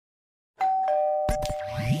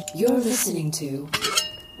You're listening to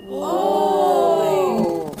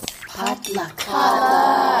Whoa! Potluck.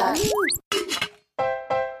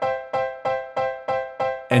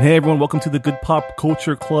 And hey everyone, welcome to the Good Pop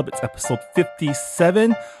Culture Club. It's episode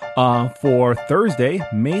 57 for Thursday,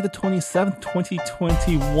 May the 27th,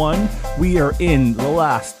 2021. We are in the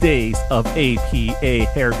last days of APA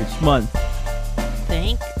Heritage Month.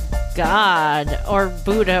 Thank God, or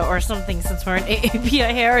Buddha, or something, since we're in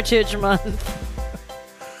APA Heritage Month.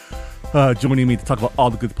 Joining me to talk about all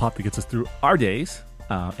the good pop that gets us through our days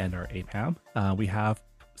and our APAM, we have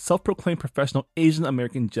self-proclaimed professional Asian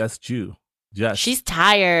American Jess Ju. Jess, she's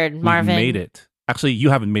tired, Marvin. We made it. Actually, you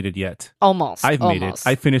haven't made it yet. Almost. I've made it.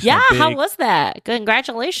 I finished. Yeah, how was that?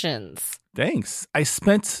 Congratulations. Thanks. I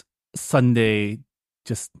spent Sunday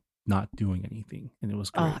just not doing anything, and it was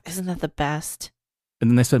great. Oh, isn't that the best?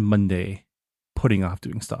 And then I spent Monday putting off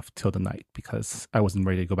doing stuff till the night because I wasn't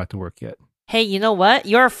ready to go back to work yet. Hey, you know what?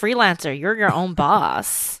 You're a freelancer. You're your own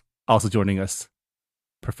boss. Also joining us,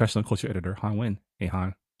 professional culture editor Han Wen. Hey,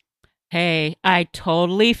 Han. Hey, I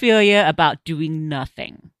totally feel you about doing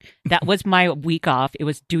nothing. That was my week off. It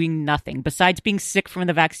was doing nothing. Besides being sick from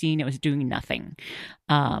the vaccine, it was doing nothing.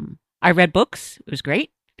 I read books. It was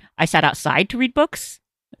great. I sat outside to read books.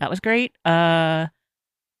 That was great. Yeah.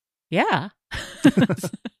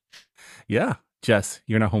 Yeah. Jess,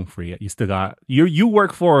 you're not home free yet. You still got... You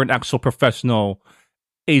work for an actual professional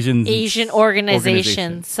Asian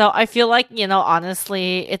organization. So I feel like,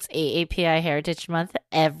 honestly, it's AAPI Heritage Month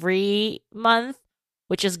every month,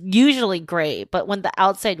 which is usually great. But when the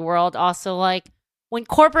outside world also, like, when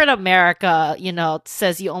corporate America,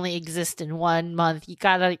 says you only exist in 1 month, you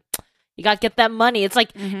gotta get that money. It's like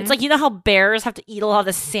it's like, how bears have to eat a lot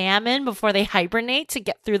of salmon before they hibernate to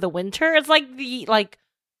get through the winter. It's like the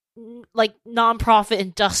nonprofit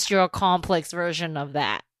industrial complex version of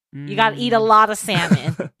that. You gotta eat a lot of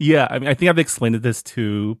salmon. Yeah, I mean, I think I've explained this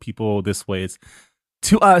to people this way. It's,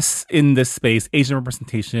 to us in this space, Asian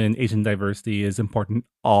representation, Asian diversity is important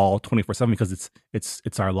all 24/7 because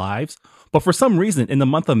it's our lives. But for some reason, in the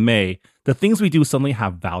month of May, the things we do suddenly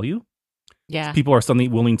have value. Yeah, people are suddenly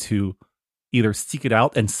willing to either seek it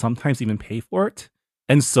out and sometimes even pay for it.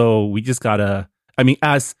 And so we just gotta, I mean,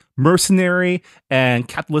 as mercenary and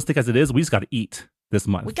capitalistic as it is, we just gotta eat this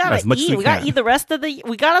month. We gotta eat. We gotta eat the rest of the.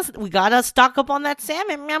 We gotta stock up on that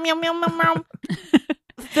salmon. Meow meow meow meow meow.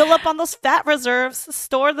 Fill up on those fat reserves.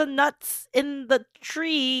 Store the nuts in the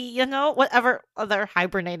tree. Whatever other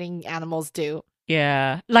hibernating animals do.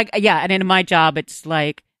 Yeah, and in my job, it's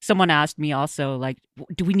like someone asked me also, like,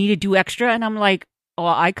 do we need to do extra? And I'm like, well,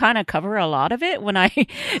 I kind of cover a lot of it when I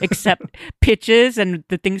accept pitches and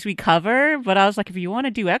the things we cover. But I was like, if you want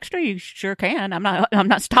to do extra, you sure can. I'm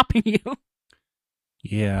not stopping you.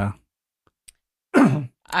 Yeah.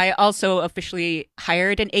 I also officially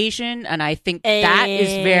hired an Asian, and I think that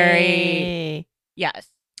is very... Yes.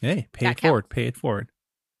 Hey, pay it forward.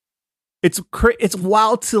 It's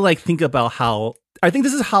wild to think about how... I think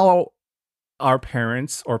this is how our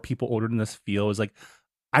parents or people older than us feel. Is like,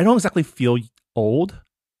 I don't exactly feel old,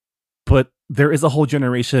 but there is a whole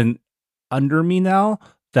generation under me now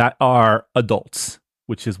that are adults,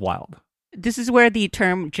 which is wild. This is where the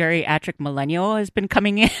term geriatric millennial has been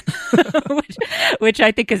coming in, which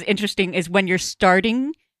I think is interesting, is when you're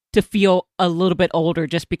starting to feel a little bit older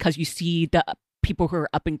just because you see the people who are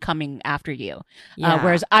up and coming after you. Yeah.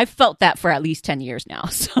 Whereas I've felt that for at least 10 years now.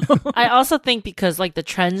 So I also think because the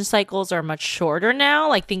trend cycles are much shorter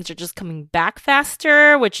now, things are just coming back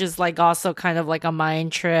faster, which is also kind of like a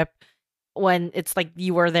mind trip when it's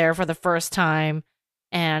you were there for the first time.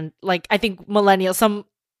 And I think millennials,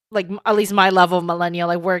 at least my level of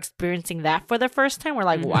millennial, we're experiencing that for the first time.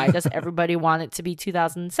 We're why does everybody want it to be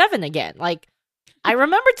 2007 again? I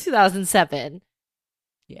remember 2007.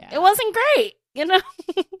 Yeah, it wasn't great,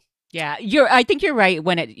 Yeah, I think you're right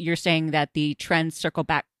when you're saying that the trends circle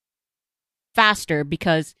back faster,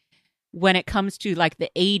 because when it comes to the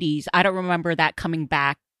 80s, I don't remember that coming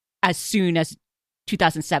back as soon as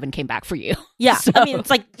 2007 came back for you. Yeah, so. I mean, it's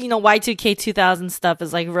Y2K 2000 stuff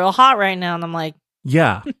is real hot right now, and I'm like,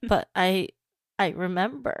 yeah, but I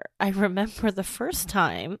remember the first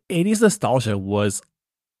time. 80s nostalgia was,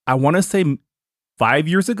 I want to say 5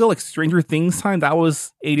 years ago, Stranger Things time. That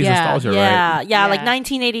was 80s nostalgia, right? Yeah,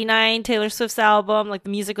 1989 Taylor Swift's album. The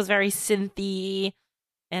music was very synthy,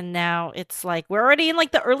 and now it's we're already in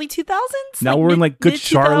the early 2000s. Now we're in Good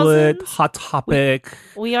Charlotte, Hot Topic.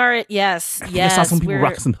 We are, yes. I saw some people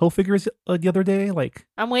rock some Hilfigers the other day.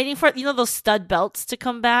 I'm waiting for those stud belts to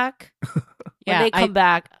come back. When they come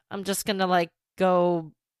back, I'm just gonna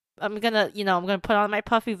go. I'm gonna put on my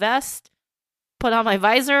puffy vest, put on my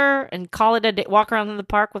visor and call it a day. Walk around in the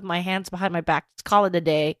park with my hands behind my back. Just call it a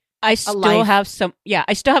day. I still have some. Yeah,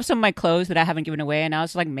 I still have some of my clothes that I haven't given away, and I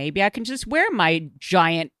was like, maybe I can just wear my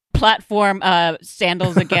giant platform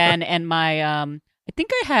sandals again, and my I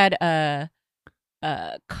think I had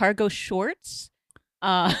cargo shorts.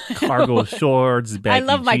 Cargo shorts. I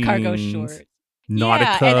love my jeans, cargo shorts.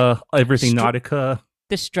 Nautica, everything Nautica.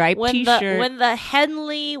 The striped When t-shirt. when the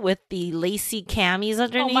Henley with the lacy camis my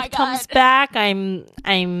underneath God. comes back,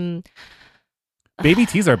 I'm Baby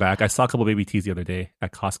tees are back. I saw a couple baby tees the other day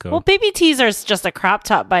at Costco. well, baby teasers just a crop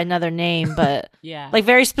top by another name, but yeah. like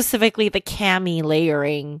very specifically the cami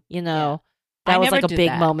layering. You know, I that was never like a did big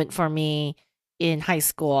that. moment for me in high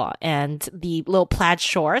school, and the little plaid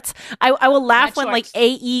shorts. I will laugh Plaid when like shorts.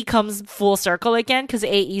 AE comes full circle again, because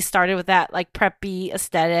AE started with that like preppy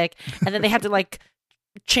aesthetic, and then they had to like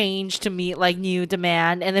change to meet like new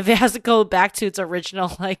demand, and if it has to go back to its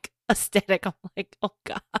original like aesthetic, I'm like, oh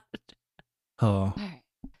god. Oh.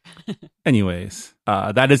 Anyways,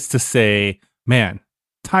 that is to say, man,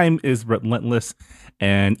 time is relentless,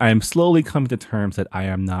 and I am slowly coming to terms that I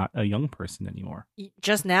am not a young person anymore.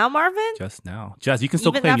 Just now, Marvin? Just now, Jazz, you can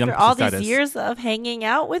still Even claim after young all person these status. years of hanging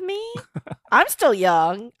out with me? I'm still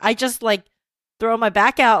young. I just like throw my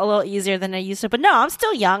back out a little easier than I used to. But no, I'm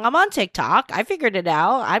still young. I'm on TikTok. I figured it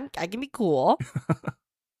out. I can be cool.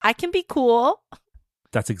 I can be cool.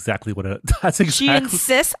 That's exactly what it. That's exactly She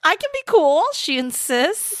insists I can be cool. She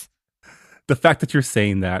insists. the fact that you're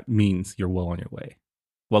saying that means you're well on your way.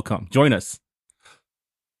 Welcome, join us.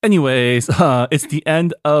 Anyways, it's the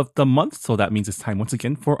end of the month, so that means it's time once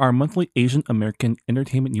again for our monthly Asian American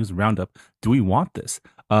Entertainment News Roundup. Do we want this?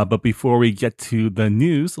 But before we get to the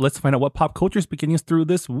news, let's find out what pop culture is beginning us through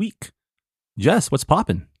this week. Jess, what's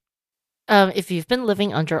poppin'? If you've been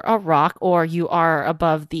living under a rock, or you are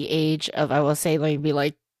above the age of, I will say, maybe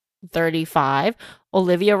like 35,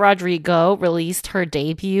 Olivia Rodrigo released her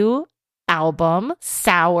debut album,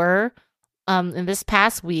 Sour, in this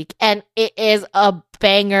past week, and it is a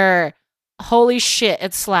banger. Holy shit,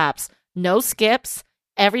 it slaps. No skips.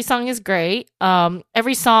 Every song is great.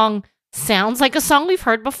 Every song sounds like a song we've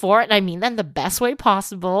heard before, and I mean that in the best way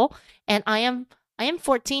possible. And I am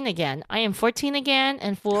 14 again. I am 14 again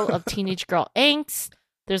and full of teenage girl angst.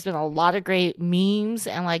 There's been a lot of great memes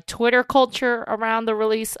and like Twitter culture around the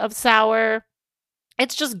release of Sour.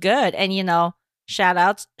 It's just good. And, you know, shout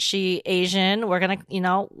outs. She Asian. We're going to, you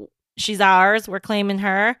know, she's ours. We're claiming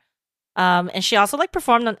her. And she also like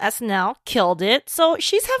performed on SNL, killed it. So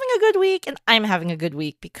she's having a good week, and I'm having a good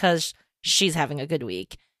week because she's having a good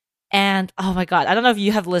week. And oh my God, I don't know if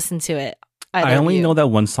you have listened to it. I only know that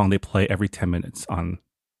one song they play every 10 minutes on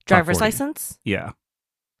Driver's Top 40. License. Yeah.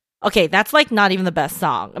 Okay, that's like not even the best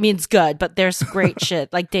song. I mean, it's good, but there's great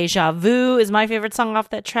shit. Like Deja Vu is my favorite song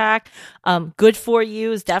off that track. Good For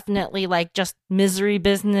You is definitely like just Misery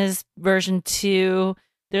Business version 2.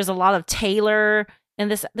 There's a lot of Taylor in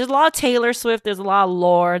this. There's a lot of Taylor Swift. There's a lot of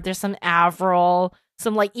Lorde. There's some Avril.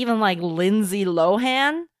 Some like even like Lindsay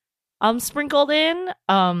Lohan sprinkled in.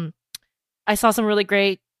 I saw some really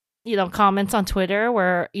great, you know, comments on Twitter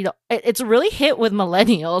where, you know, it's really hit with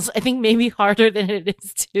millennials. I think maybe harder than it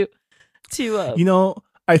is to You know,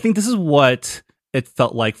 I think this is what it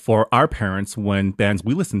felt like for our parents when bands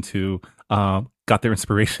we listened to got their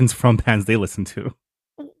inspirations from bands they listened to.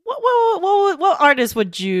 what artist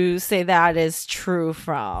would you say that is true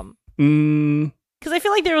from? Because I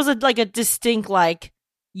feel like there was a distinct like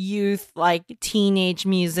youth, like teenage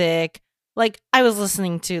music. Like I was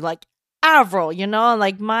listening to like Avril, you know,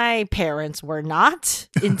 like my parents were not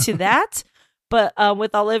into that, but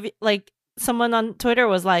with Olivia, like someone on Twitter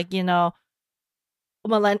was like, you know,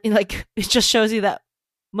 like it just shows you that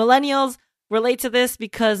millennials relate to this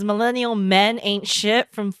because millennial men ain't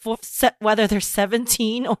shit from whether they're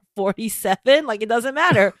 17 or 47. Like it doesn't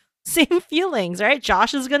matter. Same feelings, right?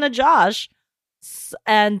 Josh is gonna Josh.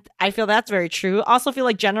 And I feel that's very true. Also feel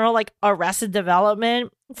like general like arrested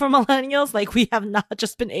development for millennials, like we have not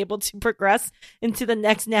just been able to progress into the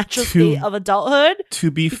next natural state of adulthood. To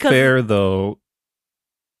be fair though,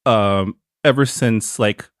 ever since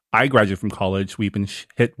like I graduated from college, we've been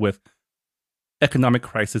hit with economic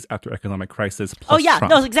crisis after economic crisis. Plus Oh yeah, Trump.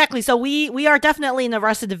 no, exactly. So we are definitely in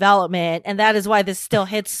arrested development, and that is why this still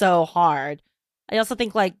hits so hard. I also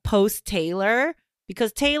think like post Taylor,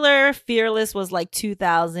 because Taylor Fearless was like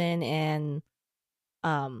 2000 and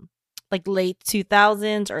like late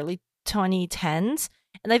 2000s, early 2010s,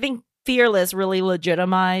 and I think Fearless really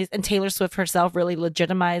legitimized, and Taylor Swift herself really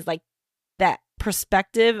legitimized like that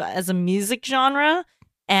perspective as a music genre.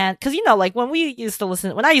 And because you know, like when I used to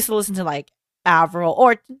listen to like Avril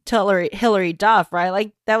or Hillary Duff, right?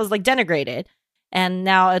 Like that was like denigrated. And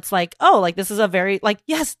now it's like, oh, like this is a very like,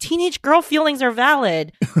 yes, teenage girl feelings are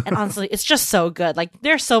valid. And honestly, it's just so good. Like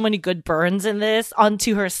there's so many good burns in this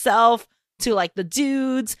onto herself, to like the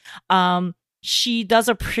dudes. She does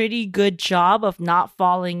a pretty good job of not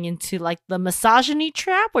falling into like the misogyny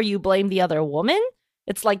trap where you blame the other woman.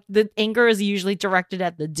 It's like the anger is usually directed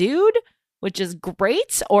at the dude, which is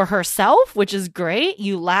great, or herself, which is great.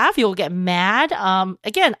 You laugh, you'll get mad.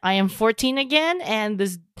 Again, I am 14 again, and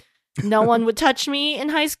this no one would touch me in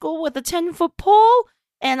high school with a 10-foot pole,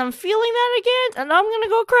 and I'm feeling that again, and I'm gonna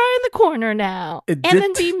go cry in the corner now,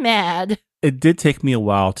 then be mad. It did take me a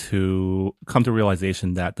while to come to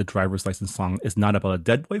realization that the driver's license song is not about a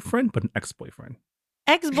dead boyfriend, but an ex-boyfriend.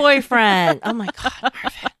 Ex-boyfriend. Oh my God,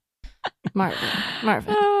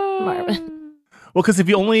 Marvin. Well, because if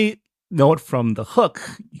you only know it from the hook,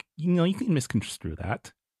 you can misconstrue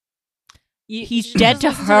that. He's You dead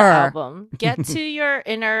just to listen the her. album. Get to your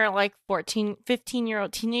inner like 14,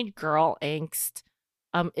 15-year-old teenage girl angst.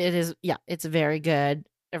 It's very good.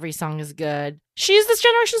 Every song is good. She's this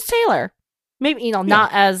generation's Taylor. Maybe,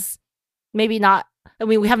 not as, maybe not. I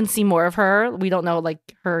mean, we haven't seen more of her. We don't know like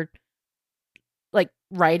her like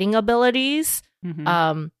writing abilities.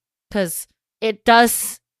 Mhm. Because it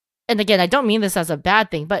does, and again, I don't mean this as a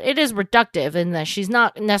bad thing, but it is reductive in that she's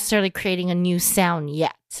not necessarily creating a new sound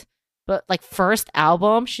yet. But like first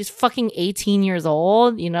album, she's fucking 18 years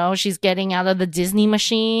old. She's getting out of the Disney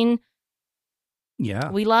machine.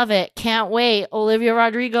 Yeah. We love it. Can't wait. Olivia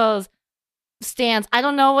Rodrigo's stands. I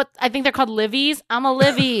don't know I think they're called Livies. I'm a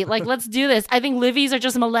Livy. Like, let's do this. I think Livies are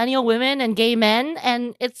just millennial women and gay men,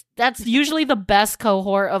 and that's usually the best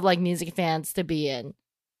cohort of like music fans to be in,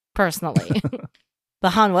 personally.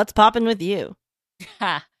 But Han, what's popping with you?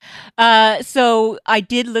 So I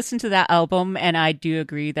did listen to that album, and I do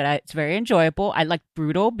agree that it's very enjoyable. I like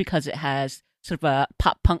Brutal because it has sort of a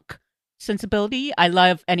pop punk sensibility. I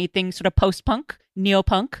love anything sort of post punk, neo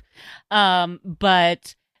punk.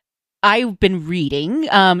 But I've been reading,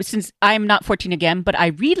 since I'm not 14 again, but I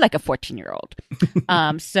read like a 14-year-old.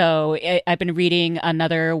 So I've been reading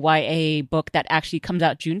another YA book that actually comes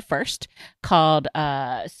out June 1st called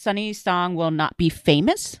Sunny Song Will Not Be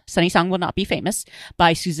Famous. Sunny Song Will Not Be Famous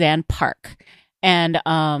by Suzanne Park. And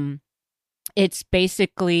it's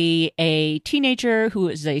basically a teenager who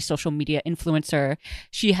is a social media influencer.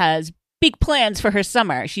 She has big plans for her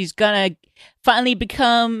summer. She's gonna finally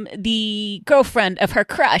become the girlfriend of her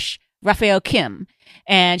crush, Raphael Kim,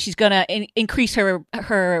 and she's gonna increase her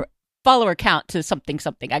follower count to something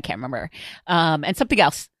I can't remember, and something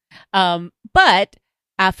else. But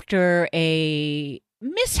after a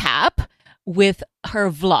mishap with her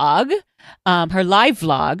vlog, her live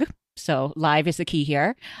vlog, so live is the key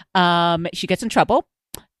here, she gets in trouble,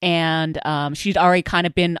 and she'd already kind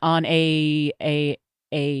of been on a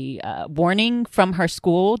warning from her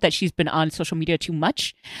school that she's been on social media too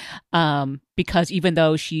much, because even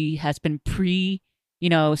though she has been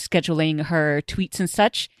scheduling her tweets and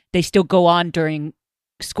such, they still go on during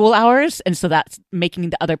school hours, and so that's making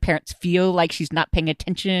the other parents feel like she's not paying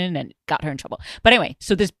attention and got her in trouble. But anyway,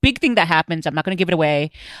 so this big thing that happens, I'm not going to give it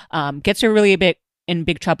away, gets her really in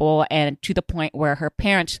big trouble, and to the point where her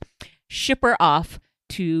parents ship her off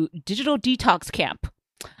to digital detox camp.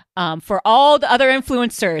 For all the other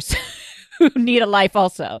influencers who need a life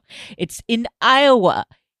also. It's in Iowa.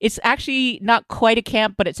 It's actually not quite a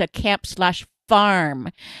camp, but it's a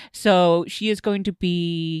camp/farm. So she is going to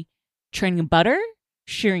be training butter,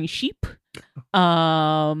 shearing sheep,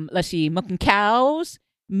 milking cows.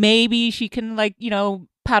 Maybe she can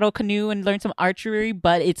paddle canoe and learn some archery,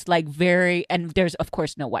 but it's and there's of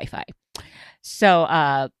course no Wi-Fi.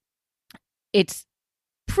 So it's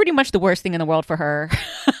pretty much the worst thing in the world for her.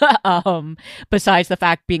 Besides the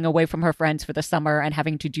fact being away from her friends for the summer and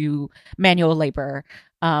having to do manual labor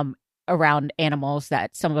around animals,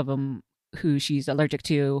 that some of them who she's allergic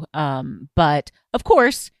to. But of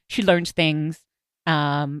course, she learns things.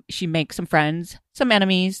 She makes some friends, some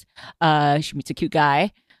enemies. She meets a cute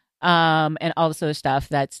guy. And all this other stuff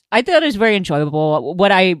I thought it was very enjoyable.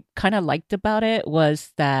 What I kind of liked about it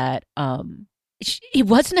was that it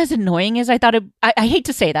wasn't as annoying as I thought it. I hate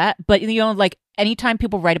to say that, but anytime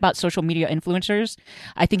people write about social media influencers,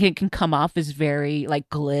 I think it can come off as very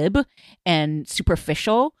glib and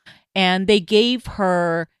superficial. And they gave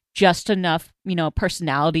her just enough,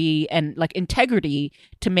 personality and integrity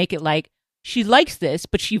to make it she likes this,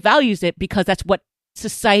 but she values it because that's what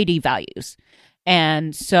society values.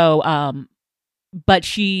 And so, but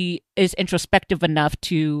she is introspective enough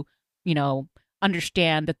to,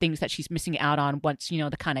 understand the things that she's missing out on once,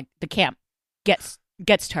 the camp gets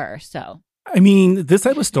to her. So I mean, this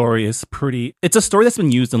type of story is pretty. It's a story that's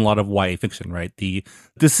been used in a lot of YA fiction, right?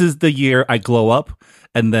 This is the year I glow up,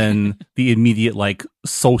 and then the immediate like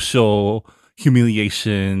social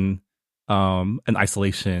humiliation, and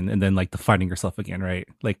isolation, and then like the finding yourself again, right?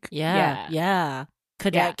 Like, Yeah.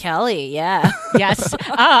 Cadet Kelly, yeah. Yes.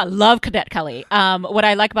 Love Cadet Kelly. What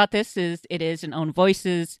I like about this is it is an Own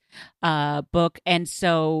Voices book. And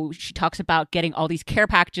so she talks about getting all these care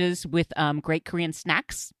packages with great Korean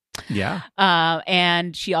snacks. yeah,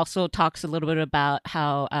 And she also talks a little bit about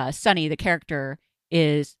how Sunny, the character,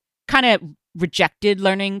 is kind of rejected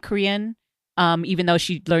learning Korean. Even though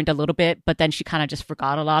she learned a little bit, but then she kind of just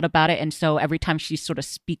forgot a lot about it. And so every time she sort of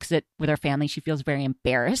speaks it with her family, she feels very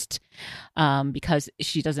embarrassed because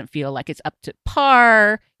she doesn't feel like it's up to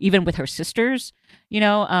par, even with her sisters,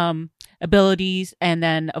 abilities. And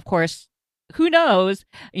then, of course, who knows,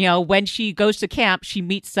 when she goes to camp, she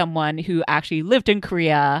meets someone who actually lived in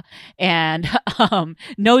Korea and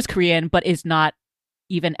knows Korean, but is not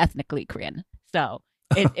even ethnically Korean. So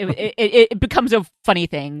it becomes a funny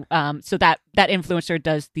thing. So that influencer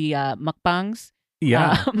does the mukbangs,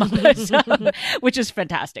 yeah. which is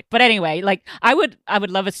fantastic. But anyway, like I would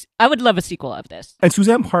love a sequel of this. And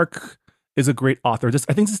Suzanne Park is a great author.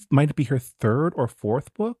 I think this might be her third or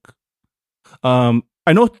fourth book.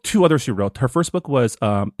 I know two others she wrote. Her first book was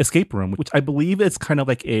Escape Room, which I believe is kind of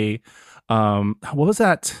like a what was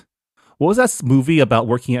that? What was that movie about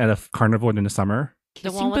working at a carnival in the summer?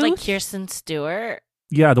 The one with like Kirsten Stewart.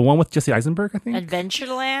 Yeah, the one with Jesse Eisenberg, I think.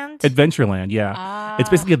 Adventureland? Adventureland, yeah. It's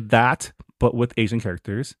basically that, but with Asian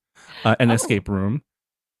characters, an escape room.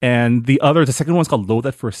 And the second one's called Loathe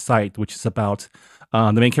at First Sight, which is about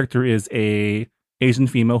the main character is a Asian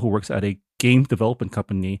female who works at a game development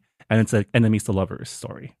company, and it's an enemies to lovers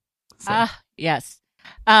story. So. Yes.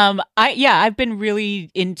 I've been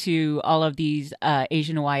really into all of these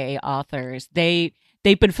Asian YA authors. They've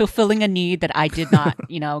been fulfilling a need that I did not,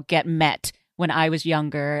 get met when I was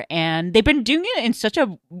younger, and they've been doing it in such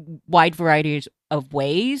a wide variety of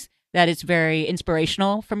ways that it's very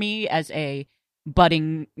inspirational for me as a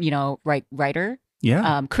budding, writer,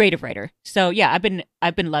 creative writer. So yeah,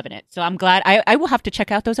 I've been loving it. So I'm glad I will have to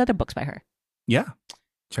check out those other books by her. Yeah,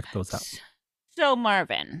 check those out. So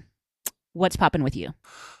Marvin, what's popping with you?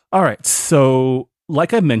 All right, so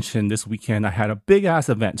like I mentioned, this weekend I had a big ass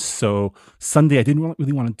event. So Sunday I didn't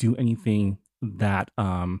really want to do anything that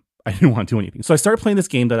I didn't want to do anything. So I started playing this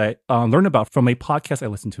game that I learned about from a podcast I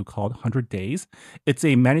listened to called 100 Days. It's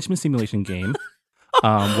a management simulation game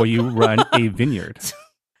where you run a vineyard.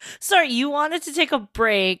 Sorry, you wanted to take a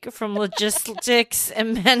break from logistics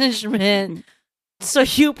and management. So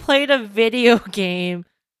you played a video game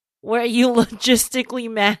where you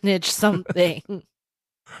logistically manage something.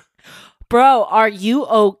 Bro, are you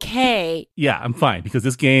okay? Yeah, I'm fine because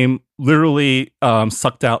this game literally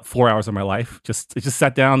sucked out 4 hours of my life. It just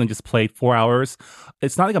sat down and just played 4 hours.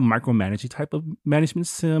 It's not like a micromanaging type of management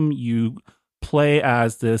sim. You play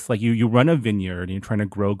as this, like you run a vineyard and you're trying to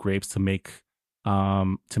grow grapes to make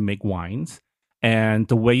wines. And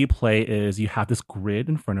the way you play is you have this grid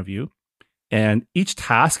in front of you, and each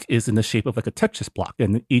task is in the shape of like a Tetris block.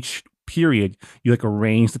 And each period, you like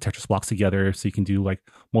arrange the Tetris blocks together so you can do like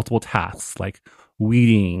multiple tasks like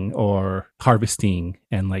weeding or harvesting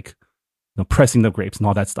and like pressing the grapes and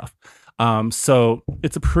all that stuff. So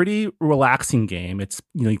it's a pretty relaxing game. It's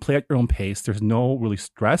you play at your own pace. There's no really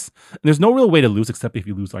stress. And there's no real way to lose except if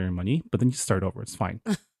you lose all your money. But then you start over. It's fine.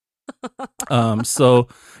 So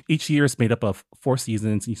each year is made up of 4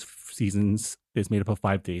 seasons. Each seasons is made up of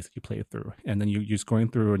 5 days that you play it through, and then you're just going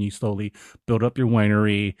through and you slowly build up your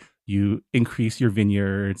winery. You increase your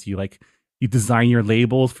vineyards. You design your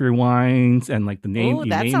labels for your wines and like the name. Oh, you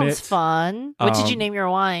that name sounds it. fun. What did you name your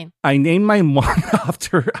wine? I named my wine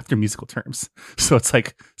after musical terms. So it's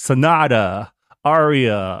like sonata,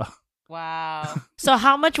 aria. Wow. So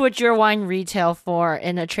how much would your wine retail for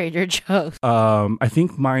in a Trader Joe's? I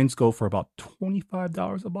think mines go for about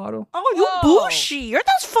 $25 a bottle. Oh, you bougie.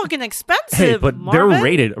 That's fucking expensive. Hey, but Marvin. they're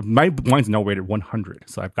rated. My wine's now rated 100.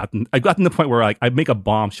 So I've gotten to the point where like I make a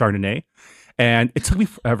bomb Chardonnay, and it took me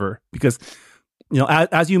forever because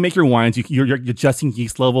as you make your wines, you're adjusting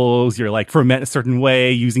yeast levels. You're like ferment a certain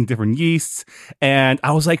way using different yeasts, and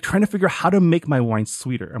I was like trying to figure out how to make my wine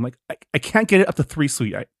sweeter. I'm like, I can't get it up to 3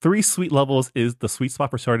 sweet. 3 sweet levels is the sweet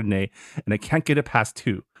spot for Chardonnay, and I can't get it past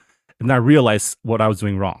 2. And then I realized what I was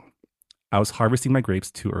doing wrong. I was harvesting my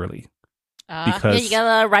grapes too early. Because you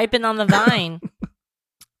gotta ripen on the vine.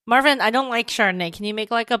 Marvin, I don't like Chardonnay. Can you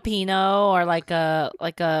make like a Pinot or like a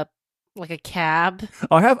cab?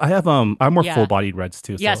 Oh, I have more full-bodied reds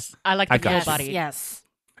too. Yes, so I like the got full you. body. Yes.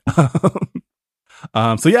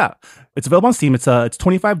 So yeah, it's available on Steam. It's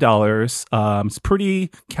 $25. It's a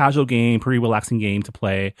pretty casual game, pretty relaxing game to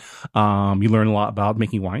play. You learn a lot about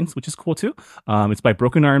making wines, which is cool too. It's by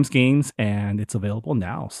Broken Arms Games, and it's available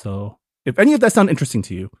now. So if any of that sound interesting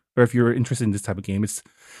to you, or if you're interested in this type of game,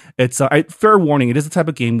 fair warning, it is the type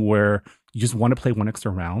of game where you just want to play one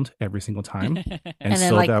extra round every single time, And then,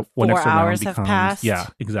 so like, that one 4 extra round hours have becomes passed? yeah,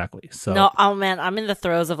 exactly. So No, oh man, I'm in the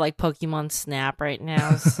throes of like Pokemon Snap right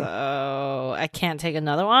now, so I can't take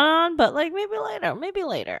another one on. But like maybe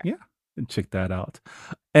later. Yeah. Check that out.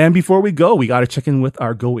 And before we go, we got to check in with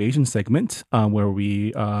our Go Asian segment, where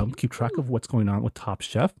we keep track of what's going on with Top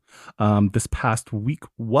Chef. This past week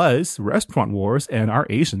was Restaurant Wars, and our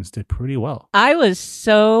Asians did pretty well. I was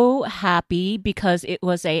so happy because it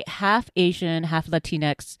was a half Asian, half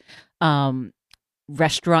Latinx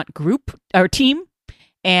restaurant group or team.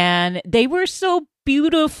 And they were so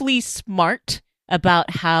beautifully smart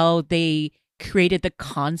about how they created the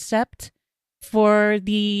concept for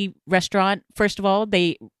the restaurant. First of all,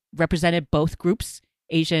 they represented both groups,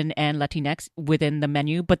 Asian and Latinx, within the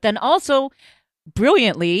menu. But then also,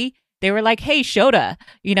 brilliantly, they were like, hey, Shota,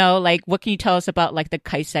 like, what can you tell us about like the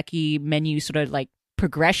kaiseki menu sort of like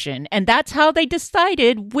progression? And that's how they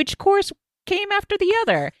decided which course came after the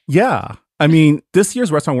other. Yeah. I mean, this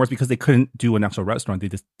year's Restaurant Wars, because they couldn't do an actual restaurant,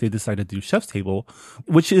 they decided to do Chef's Table,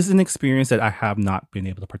 which is an experience that I have not been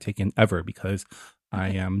able to partake in ever because I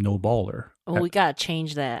am no baller. Oh, we gotta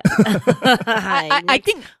change that. I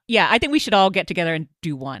think we should all get together and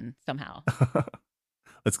do one somehow.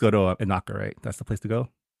 Let's go to Inaka, right? That's the place to go.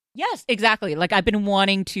 Yes, exactly. Like I've been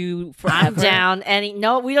wanting to forever. I'm down.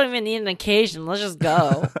 No, we don't even need an occasion. Let's just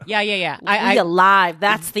go. Yeah. We need alive.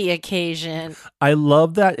 That's the occasion. I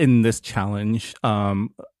love that in this challenge,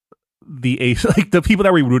 the people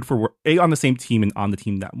that we rooted for were on the same team and on the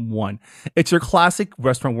team that won. It's your classic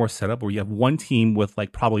Restaurant War setup where you have one team with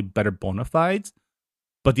like probably better bona fides,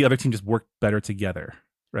 but the other team just worked better together,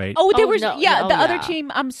 right? The other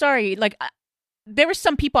team. I'm sorry, like there were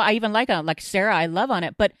some people I even like on, like Sarah. I love on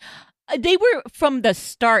it, but they were from the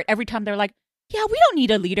start. Every time they're like, yeah, we don't need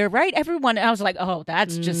a leader, right? Everyone. And I was like, oh,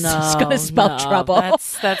 that's just going to spell trouble.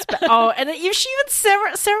 That's oh, and she even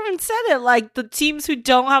Sarah even said it, like the teams who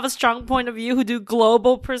don't have a strong point of view, who do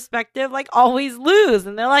global perspective, like always lose,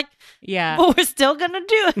 and they're like, yeah, but we're still gonna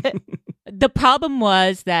do it. The problem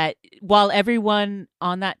was that while everyone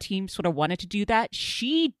on that team sort of wanted to do that,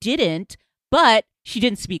 she didn't, but she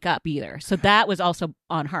didn't speak up either. So that was also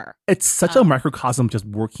on her. It's such a microcosm just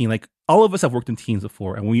working. Like all of us have worked in teams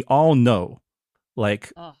before, and we all know.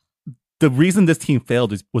 Like the reason this team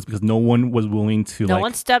failed was because no one was willing to. No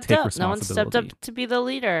one stepped up. No one stepped up to be the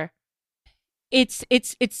leader. It's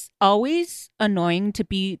always annoying to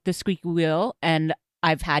be the squeaky wheel, and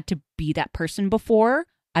I've had to be that person before.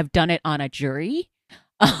 I've done it on a jury.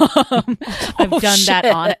 I've done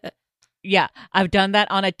that on. Yeah, I've done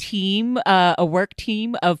that on a team, a work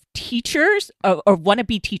team of teachers or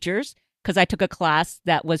wannabe teachers. Because I took a class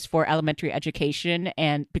that was for elementary education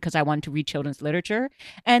and because I wanted to read children's literature.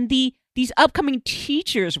 And these upcoming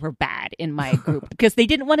teachers were bad in my group because they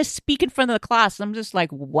didn't want to speak in front of the class. I'm just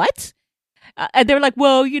like, what? And they're like,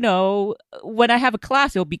 well, when I have a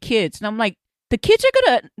class, it'll be kids. And I'm like, the kids are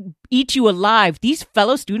going to eat you alive. These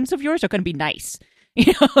fellow students of yours are going to be nice.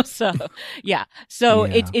 So yeah. So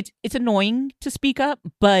Yeah. It's annoying to speak up.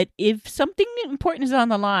 But if something important is on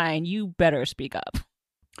the line, you better speak up.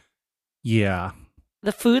 Yeah.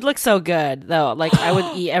 The food looks so good, though. Like I would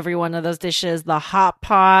eat every one of those dishes. The hot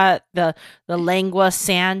pot, the lengua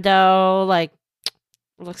sando, like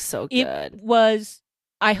it looks so good. It was.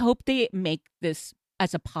 I hope they make this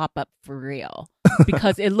as a pop up for real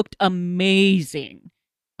because it looked amazing.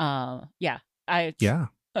 Yeah. I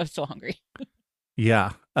was so hungry.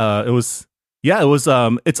 Yeah. It was. Yeah, it was.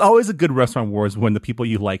 It's always a good Restaurant Wars when the people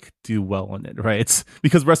you like do well in it, right? It's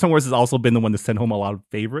because Restaurant Wars has also been the one to send home a lot of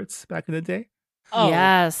favorites back in the day. Oh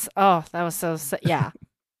yes. Oh, that was so sad. Yeah.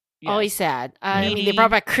 Yeah. Always sad. I mean, they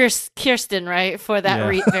brought back Kirsten, right, for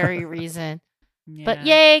that very reason. Yeah. But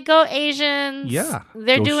yay, go Asians! Yeah,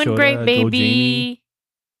 they're go doing Shota, great, go baby. Jamie.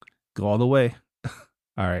 Go all the way.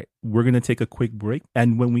 All right, we're going to take a quick break.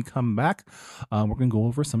 And when we come back, we're going to go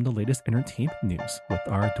over some of the latest entertainment news with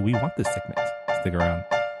our Do We Want This segment. Stick around.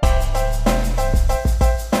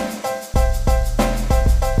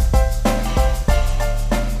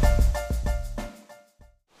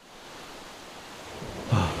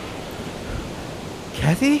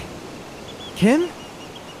 Kathy? Kim?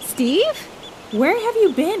 Steve? Where have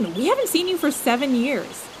you been? We haven't seen you for 7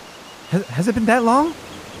 years. Has it been that long?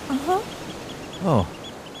 Uh-huh. Oh.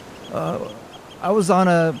 I was on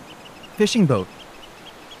a fishing boat.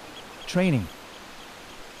 Training.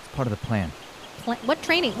 part of the plan. What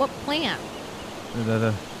training? What plan?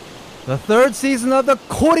 The third season of the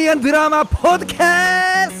Korean drama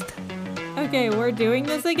podcast! Okay, we're doing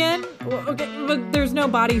this again? Okay, but there's no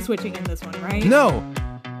body switching in this one, right? No!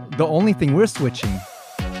 The only thing we're switching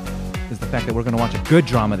is the fact that we're going to watch a good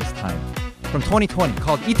drama this time. From 2020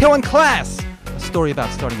 called Itaewon Class! A story about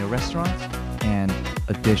starting a restaurant and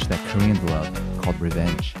a dish that Koreans love called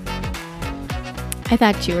revenge. I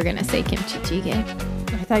thought you were gonna say kimchi jjigae.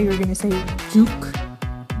 I thought you were going to say juke.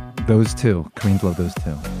 Those two. Koreans love those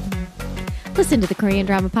two. Listen to the Korean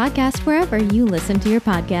Drama Podcast wherever you listen to your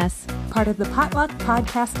podcasts. Part of the Potluck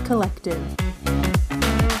Podcast Collective.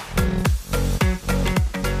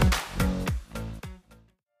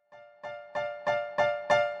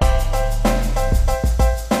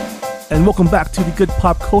 And welcome back to the Good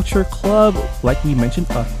Pop Culture Club. Like we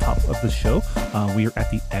mentioned at the top of the show, we are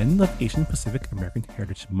at the end of Asian Pacific American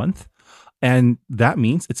Heritage Month. And that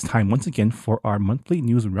means it's time once again for our monthly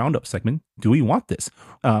news roundup segment, Do We Want This?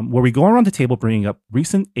 Where we go around the table bringing up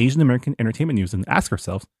recent Asian American entertainment news and ask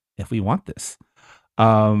ourselves if we want this.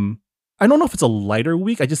 I don't know if it's a lighter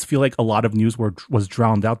week. I just feel like a lot of news was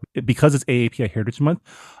drowned out because it's AAPI Heritage Month,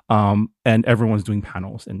 and everyone's doing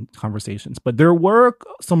panels and conversations. But there were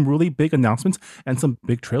some really big announcements and some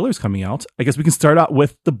big trailers coming out. I guess we can start out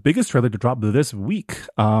with the biggest trailer to drop this week.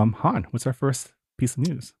 Han, what's our first piece of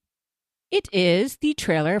news? It is the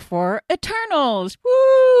trailer for Eternals.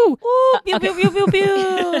 Woo! Pew, pew, pew, pew,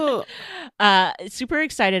 pew. Super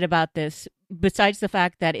excited about this. Besides the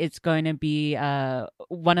fact that it's going to be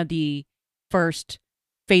one of the first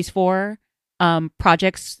Phase 4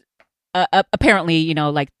 projects, apparently,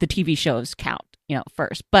 like the TV shows count,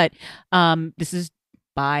 first. But this is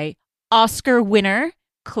by Oscar winner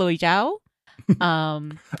Chloe Zhao.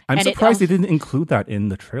 I'm surprised they didn't include that in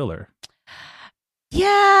the trailer.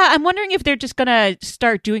 Yeah, I'm wondering if they're just going to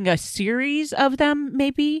start doing a series of them,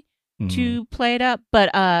 maybe, to play it up.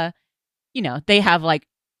 But, they have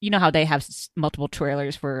how they have multiple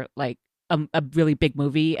trailers for like a really big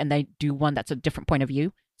movie, and they do one that's a different point of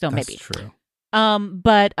view. So that's maybe true.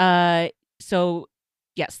 So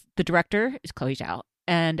yes, the director is Chloe Zhao,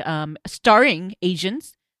 and starring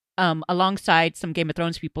Asians, alongside some Game of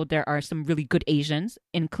Thrones people. There are some really good Asians,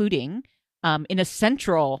 including in a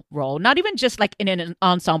central role, not even just like in an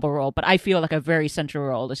ensemble role, but I feel like a very central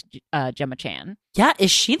role is Gemma Chan. Yeah, is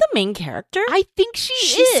she the main character? I think she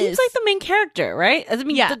She is. seems like the main character, right? I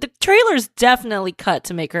mean, Yeah. the trailer's definitely cut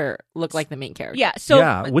to make her look like the main character. Yeah, so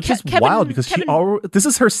yeah, which is wild because this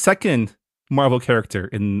is her second Marvel character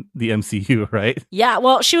in the MCU, right? Yeah,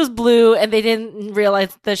 well, she was blue, and they didn't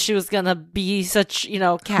realize that she was gonna be such,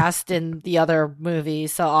 cast in the other movie.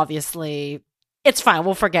 So obviously, it's fine.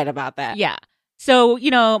 We'll forget about that. Yeah. So,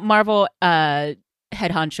 Marvel head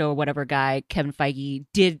honcho or whatever guy, Kevin Feige,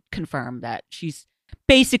 did confirm that she's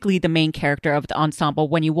basically the main character of the ensemble.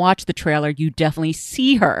 When you watch the trailer, you definitely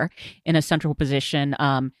see her in a central position,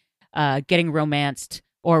 getting romanced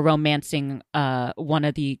or romancing one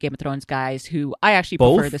of the Game of Thrones guys who I actually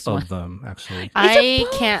prefer this one. Both of them, actually. I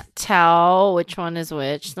can't tell which one is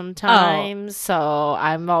which sometimes, so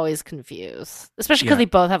I'm always confused. Especially because they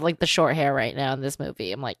both have like the short hair right now in this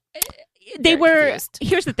movie. I'm like, they very were. confused.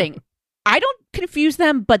 Here's the thing: I don't confuse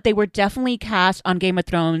them, but they were definitely cast on Game of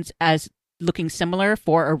Thrones as looking similar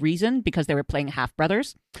for a reason because they were playing half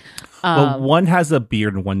brothers. Well, one has a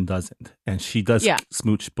beard and one doesn't, and she does Yeah.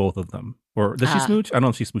 smooch both of them. Or does she smooch? I don't know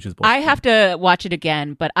if she smooches both. I have to watch it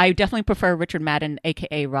again, but I definitely prefer Richard Madden,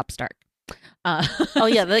 aka Robb Stark. oh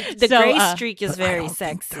yeah, the So, gray streak is But I very don't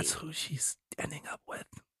think sexy. that's who she's ending up with.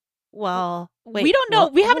 Well, wait, we don't know.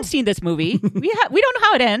 well- we haven't seen this movie. We don't know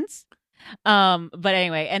how it ends. But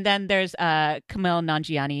anyway, and then there's Kumail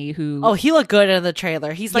Nanjiani who Oh, he looked good in the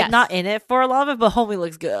trailer. He's like Yes. not in it for a lot of it, but homie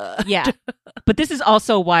looks good. yeah. But this is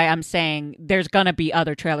also why I'm saying there's gonna be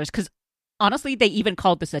other trailers because honestly, they even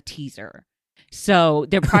called this a teaser. So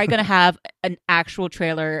they're probably gonna have an actual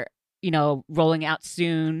trailer, rolling out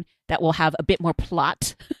soon that will have a bit more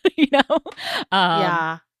plot.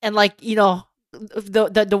 Yeah, and like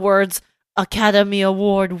the words Academy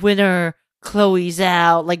Award winner Chloe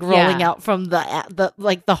Zhao like rolling out from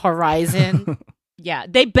the horizon. Yeah,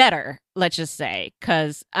 they better, let's just say,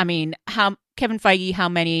 because I mean, Kevin Feige, how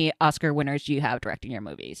many Oscar winners do you have directing your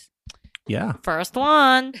movies? Yeah. First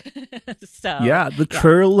one. So Yeah, the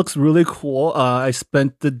trailer looks really cool. I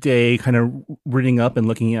spent the day kind of reading up and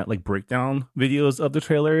looking at like breakdown videos of the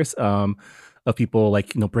trailers, of people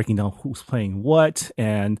like breaking down who's playing what,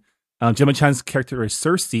 and Gemma Chan's character is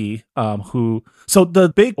Cersei, who. So the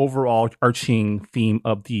big overall arching theme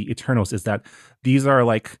of the Eternals is that these are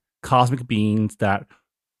like cosmic beings that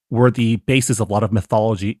were the basis of a lot of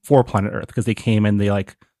mythology for planet Earth because they came and they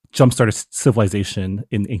like jump-started civilization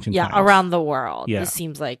in ancient times. around the world. Yeah. This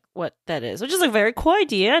seems like what that is, which is a very cool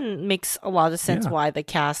idea and makes a lot of sense Yeah. why the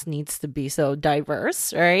cast needs to be so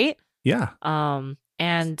diverse, right? Yeah.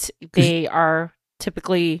 And they are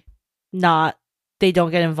typically not. They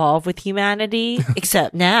don't get involved with humanity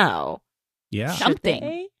except now. Yeah. Should Something.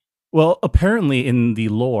 they? Well, apparently in the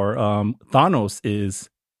lore, Thanos is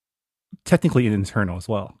technically an Eternal as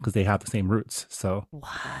well because they have the same roots. So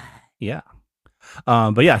What? yeah.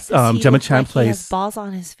 But yes, Does he Gemma look Chan like he has plays. balls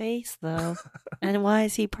on his face though, and why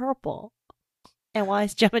is he purple? And why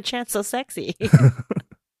is Gemma Chan so sexy?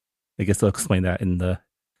 I guess they'll explain that in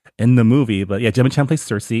the movie. But yeah, Gemma Chan plays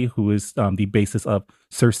Cersei, who is the basis of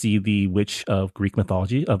Circe, the witch of Greek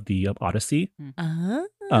mythology of the Odyssey.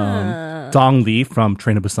 Dong Li from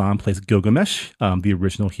Train to Busan plays Gilgamesh, the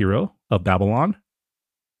original hero of Babylon.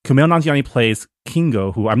 Kumail Nanjiani plays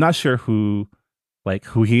Kingo, who I'm not sure who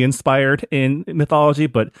he inspired in mythology,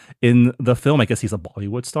 but in the film, I guess he's a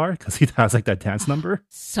Bollywood star because he has like that dance number.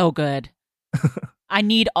 So good. I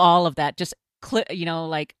need all of that. Just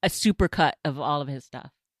like a super cut of all of his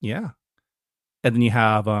stuff. Yeah, and then you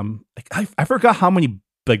have I forgot how many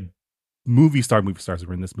like movie stars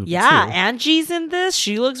were in this movie. Yeah, too. Angie's in this.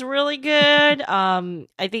 She looks really good. I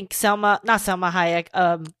think not Selma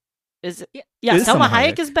Hayek. Is it? Yeah, It is Selma Salma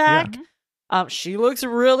Hayek Hayek. is back. She looks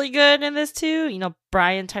really good in this too. You know,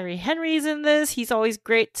 Brian Tyree Henry's in this. He's always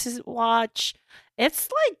great to watch. It's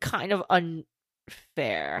like kind of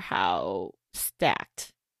unfair how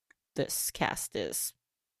stacked this cast is.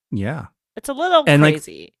 Yeah. It's a little And, like,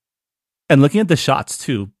 crazy. And looking at the shots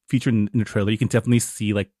too, featured in the trailer, you can definitely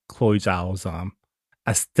see like Chloe Zhao's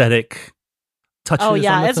aesthetic touches. Oh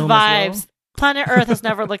yeah, on the it's film as well. vibes. Planet Earth has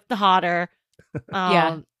never looked hotter.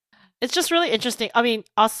 Yeah. It's just really interesting. I mean,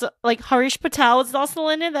 also like Harish Patel is also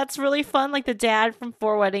in it. That's really fun. Like the dad from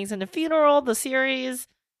Four Weddings and a Funeral, the series.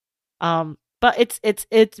 But it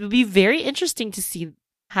would be very interesting to see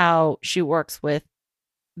how she works with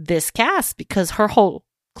this cast because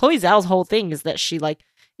Chloe Zhao's whole thing is that she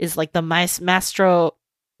is the maestro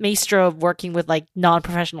of working with like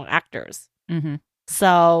non-professional actors. Mm-hmm.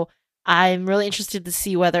 So I'm really interested to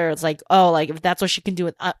see whether it's like, oh, like if that's what she can do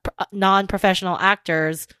with non-professional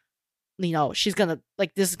actors, you know, she's gonna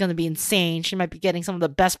this is gonna be insane. She might be getting some of the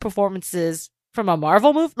best performances from a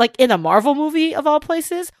Marvel movie, like in a Marvel movie of all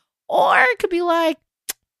places, or it could be like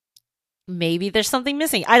maybe there's something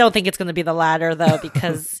missing. I don't think it's gonna be the latter though,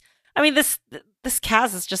 because I mean this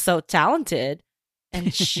cast is just so talented.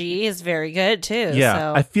 And she is very good too. Yeah,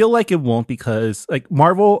 so. I feel like it won't because like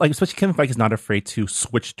Marvel, like especially Kevin Feige is not afraid to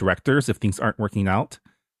switch directors if things aren't working out,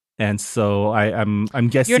 and so I'm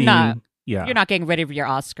guessing You're not. Yeah, You're not getting ready for your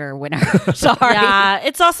Oscar winner. Sorry. Yeah,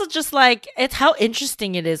 it's also just like it's how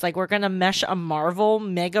interesting it is. Like we're gonna mesh a Marvel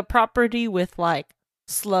mega property with like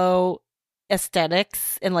slow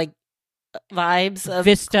aesthetics and like vibes of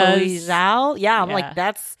Vistas. Chloe Zhao. Yeah, I'm Yeah. like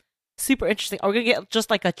that's super interesting. Are we gonna get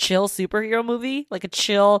just like a chill superhero movie, like a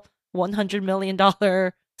chill $100 million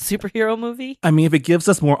superhero movie? I mean, if it gives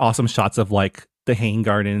us more awesome shots of like the hanging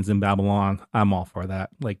gardens in Babylon, I'm all for that.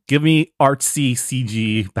 Like, give me artsy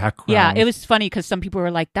CG background. Yeah, it was funny because some people were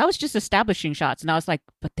like, that was just establishing shots. And I was like,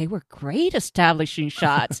 but they were great establishing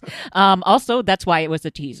shots. Also, that's why it was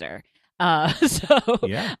a teaser. So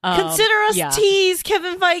Yeah. Consider us yeah. teased,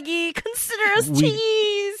 Kevin Feige. Consider us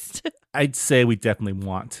teased. I'd say we definitely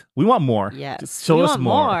want more. Yes, Just show we us want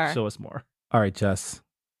more. more. Show us more. All right, Jess,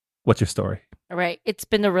 what's your story? All right. It's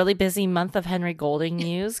been a really busy month of Henry Golding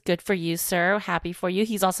news. Good for you, sir. Happy for you.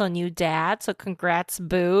 He's also a new dad, so congrats,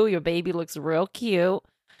 boo. Your baby looks real cute.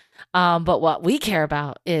 But what we care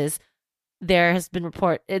about is it's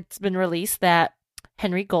been released that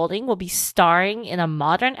Henry Golding will be starring in a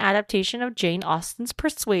modern adaptation of Jane Austen's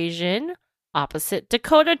Persuasion opposite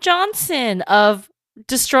Dakota Johnson of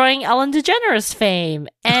Destroying Ellen DeGeneres fame.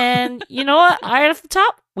 And you know what? Right off the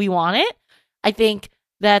top, we want it. I think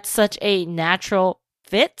that's such a natural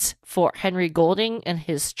fit for Henry Golding and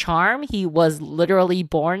his charm. He was literally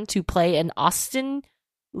born to play an Austen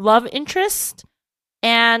love interest.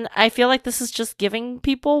 And I feel like this is just giving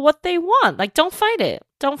people what they want. Like, don't fight it.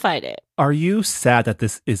 Don't fight it. Are you sad that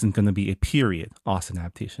this isn't going to be a period Austen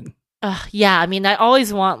adaptation? Yeah, I mean, I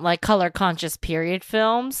always want like color conscious period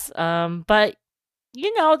films. But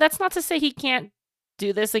you know, that's not to say he can't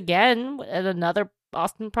do this again at another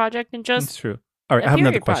Austen project and That's just true. All right, a I have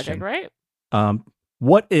another period question. project, right?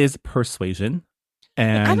 What is Persuasion?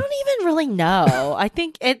 And I don't even really know. I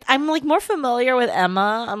think I'm like more familiar with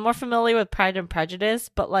Emma. I'm more familiar with Pride and Prejudice,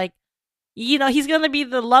 but like you know, he's gonna be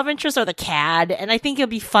the love interest or the cad, and I think it'll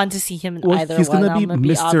be fun to see him in Well, either he's one. gonna be I'm gonna be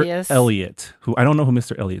Mr. obvious. Elliot, who I don't know who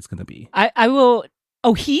Mr. Elliot's gonna be. I will.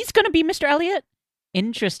 Oh, he's going to be Mr. Elliot?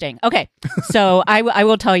 Interesting. Okay. So I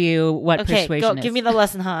will tell you what Okay, Persuasion go is. give me the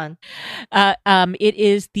lesson, Han. It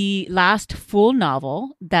is the last full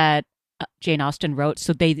novel that Jane Austen wrote.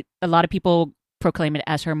 So a lot of people proclaim it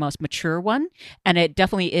as her most mature one, and it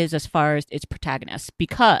definitely is as far as its protagonist,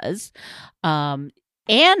 because Anne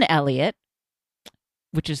Elliot,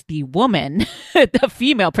 which is the woman, the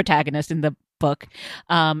female protagonist in the book,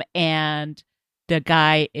 and the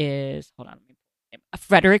guy is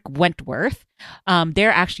Frederick Wentworth.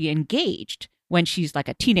 They're actually engaged when she's like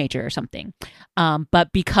a teenager or something.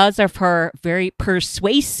 But because of her very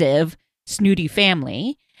persuasive, snooty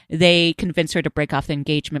family, they convince her to break off the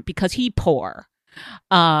engagement because he poor.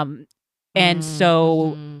 And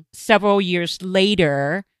so several years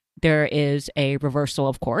later, there is a reversal,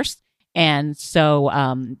 of course. And so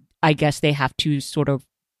I guess they have to sort of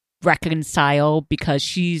reconcile because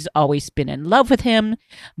she's always been in love with him.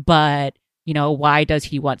 But, you know, why does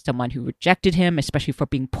he want someone who rejected him, especially for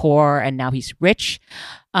being poor and now he's rich?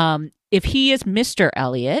 If he is Mr.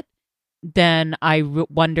 Elliot, then I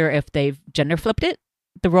wonder if they've gender flipped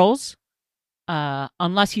the roles.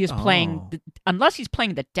 Unless he is playing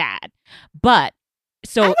the dad. But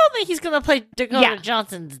so I don't think he's gonna play Dakota Yeah.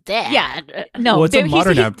 Johnson's dad. Yeah. No, Well, it's a he's-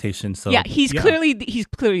 modern he's- adaptation, so he's clearly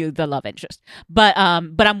the love interest. But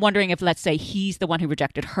I'm wondering if, let's say, he's the one who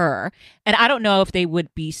rejected her, and I don't know if they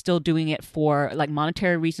would be still doing it for like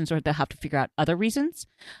monetary reasons or they'll have to figure out other reasons.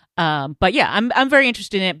 But yeah, I'm very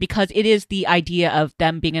interested in it because it is the idea of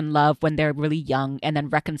them being in love when they're really young and then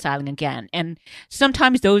reconciling again. And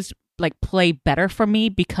sometimes those like play better for me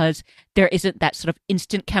because there isn't that sort of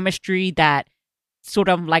instant chemistry that sort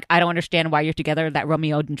of like, I don't understand why you're together, that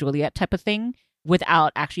Romeo and Juliet type of thing,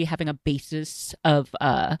 without actually having a basis of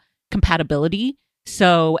compatibility.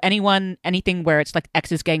 So anything where it's like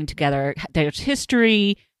exes getting together, there's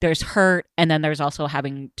history, there's hurt, and then there's also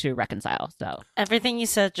having to reconcile. So Everything you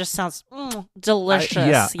said just sounds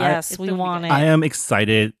delicious. Yes, we want it. I am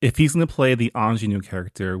excited if he's going to play the ingenue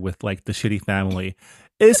character with like the shitty family.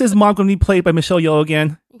 Is his mom going to be played by Michelle Yeoh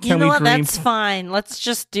again? You Can know we what? dream? That's fine. Let's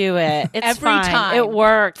just do it. It's Every fine. time. It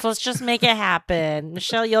works. Let's just make it happen.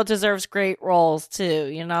 Michelle Yeoh deserves great roles too.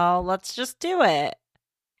 You know, let's just do it.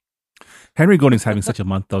 Henry Golding's having such a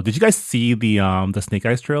month, though. Did you guys see the Snake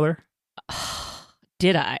Eyes trailer?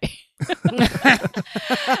 did I?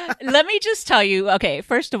 Let me just tell you. Okay,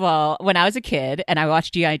 first of all, when I was a kid and I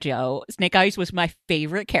watched G.I. Joe, Snake Eyes was my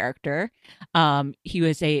favorite character. He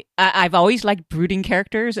was I've always liked brooding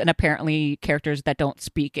characters and apparently characters that don't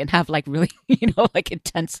speak and have like really, like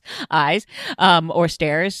intense eyes, or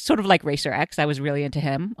stares, sort of like Racer X. I was really into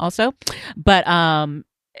him also. But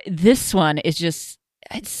this one is just,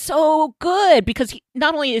 it's so good because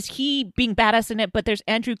not only is he being badass in it, but there's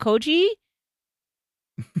Andrew Koji.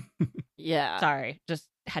 Yeah. Sorry, just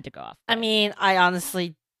had to go off. I mean, I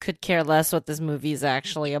honestly could care less what this movie is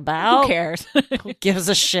actually about. Who cares? Who gives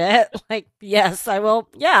a shit? Like, yes, I will.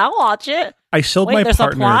 Yeah, I'll watch it. I showed Wait, my there's a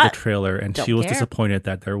partner the plot? trailer, and Don't she was care. disappointed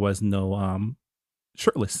that there was no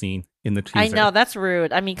shirtless scene in the teaser. I know that's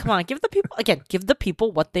rude. I mean, come on, give the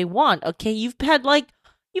people what they want. Okay, you've had like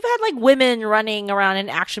women running around in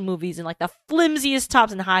action movies in like the flimsiest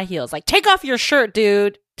tops and high heels. Like, take off your shirt,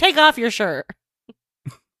 dude. Take off your shirt.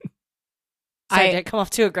 Sorry, did I come off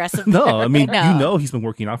too aggressive? No, there? I mean, No. he's been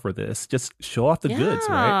working out for this. Just show off the goods,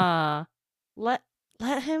 right?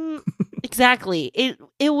 Let him exactly.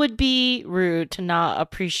 It would be rude to not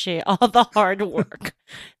appreciate all the hard work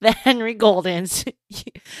that Henry Golden's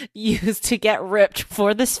used to get ripped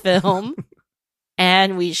for this film,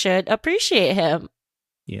 and we should appreciate him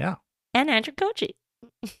Yeah. and Andrew Koji.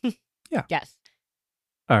 Yes.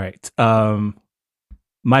 All right.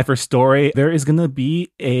 My first story, there is going to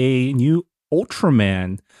be a new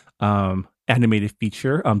Ultraman animated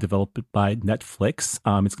feature developed by Netflix.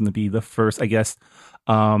 It's going to be the first, I guess,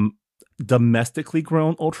 domestically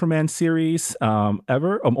grown Ultraman series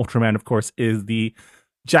ever. Ultraman, of course, is the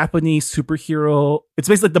Japanese superhero. It's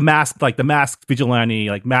basically the masked vigilante,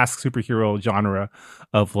 like masked superhero genre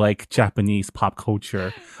of like Japanese pop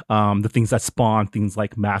culture. The things that spawn things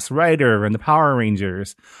like Masked Rider and the Power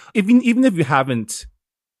Rangers. Even if you haven't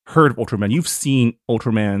heard of Ultraman, you've seen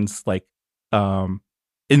Ultraman's like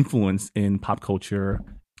influence in pop culture.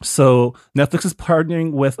 So Netflix is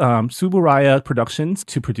partnering with Suburaya Productions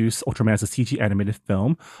to produce Ultraman as a CG animated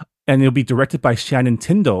film. And it'll be directed by Shannon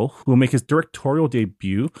Tyndall, who will make his directorial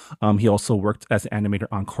debut. He also worked as an animator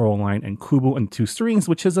on Coraline and Kubo and Two Strings,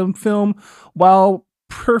 which is a film, while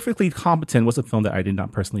perfectly competent, was a film that I did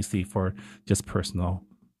not personally see for just personal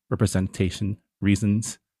representation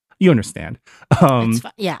reasons. You understand.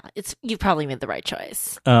 It's you probably made the right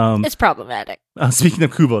choice. Um, It's problematic. Speaking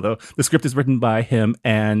of Kubo, though, the script is written by him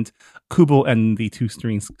and Kubo and the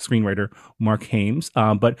screenwriter Mark Hames,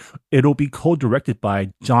 but it'll be co-directed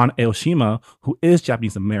by John Aoshima, who is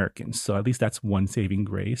Japanese American. So at least that's one saving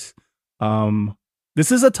grace.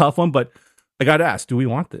 This is a tough one, but I gotta ask, do we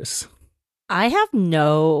want this? I have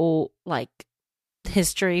no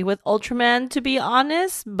history with Ultraman, to be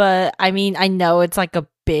honest, but I mean, I know it's like a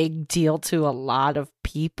big deal to a lot of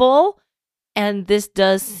people, and this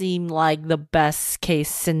does seem like the best case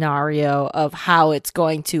scenario of how it's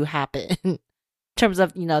going to happen in terms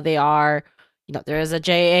of, there is a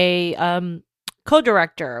JA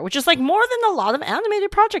co-director, which is like more than a lot of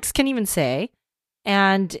animated projects can even say,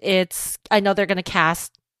 and I know they're going to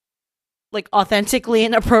cast like authentically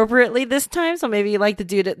and appropriately this time, so maybe like the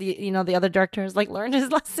dude at the other director has like learned his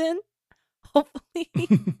lesson, hopefully.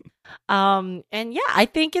 And yeah, I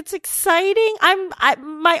think it's exciting.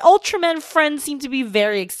 My Ultraman friends seem to be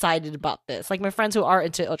very excited about this, like my friends who are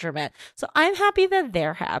into Ultraman, so I'm happy that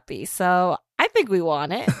they're happy, so I think we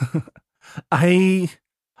want it. I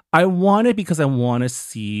want it because I want to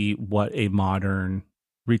see what a modern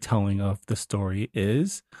retelling of the story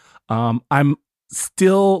is. I'm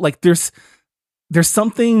still like there's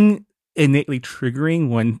something innately triggering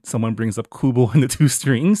when someone brings up Kubo and the Two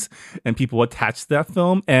Strings and people attach to that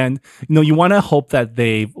film, and you want to hope that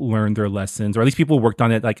they've learned their lessons, or at least people who worked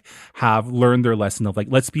on it like have learned their lesson of like,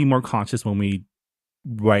 let's be more conscious when we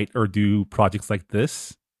write or do projects like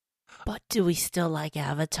this. But do we still like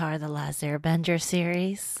Avatar: The Last Airbender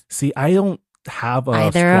series? See, I don't have a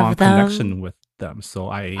Either strong of them? connection with them, so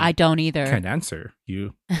I don't either. can't answer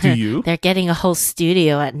you. Do you? They're getting a whole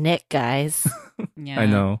studio at Nick, guys. Yeah. I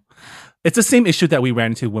know. It's the same issue that we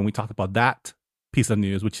ran into when we talked about that piece of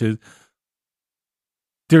news, which is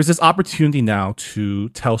there's this opportunity now to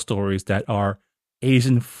tell stories that are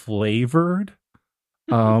Asian flavored.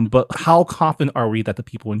 But how confident are we that the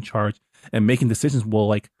people in charge and making decisions will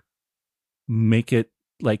like make it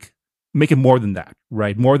more than that,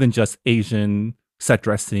 right? More than just Asian set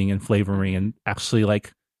dressing and flavoring, and actually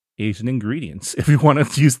like Asian ingredients, if we want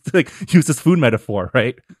to use this food metaphor,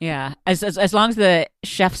 right? Yeah, as long as the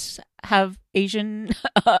chefs have Asian,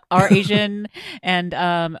 are Asian, and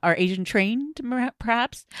are Asian trained,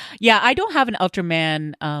 perhaps. Yeah, I don't have an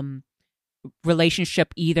Ultraman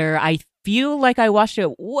relationship either. I feel like I watched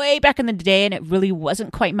it way back in the day, and it really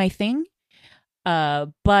wasn't quite my thing.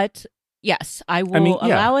 But yes, I will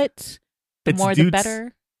allow it. The more, the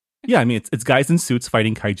better. Yeah, I mean, it's guys in suits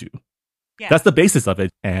fighting kaiju. Yeah. That's the basis of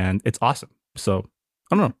it, and it's awesome. So,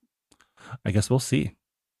 I don't know. I guess we'll see.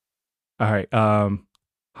 All right. Han,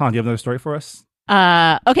 do you have another story for us?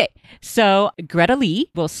 Okay. So, Greta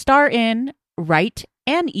Lee will star in Write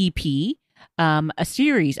an EP, a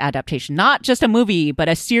series adaptation, not just a movie, but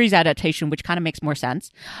a series adaptation, which kind of makes more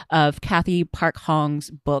sense, of Kathy Park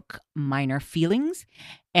Hong's book, Minor Feelings.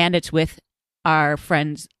 And it's with our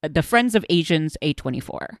friends, the Friends of Asians,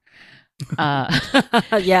 A24.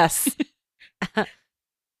 Yes.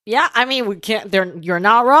 Yeah, I mean, we can't. You're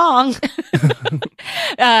not wrong.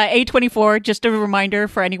 A24, just a reminder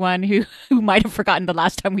for anyone who might have forgotten the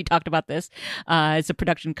last time we talked about this. It's a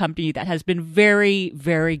production company that has been very,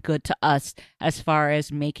 very good to us as far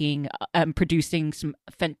as making producing some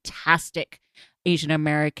fantastic Asian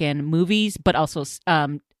American movies, but also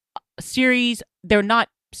series. They're not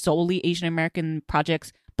solely Asian American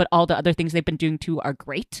projects, but all the other things they've been doing too are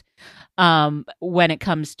great. When it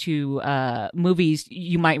comes to movies,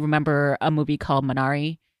 you might remember a movie called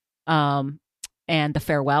Minari, and The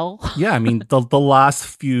Farewell. Yeah, I mean the last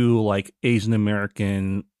few like Asian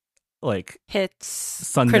American like Hits,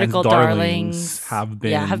 Sundance Critical darlings have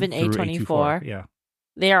been A24. A24. Yeah,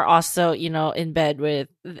 They are also, in bed with.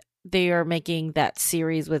 They are making that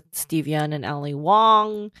series with Steve Yeun and Ali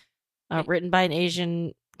Wong, written by an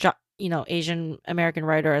Asian American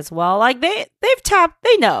writer as well. Like they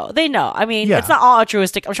know. I mean, It's not all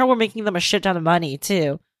altruistic. I'm sure we're making them a shit ton of money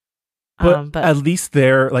too. But at least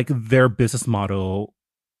their business model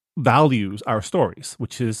values our stories,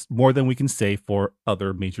 which is more than we can say for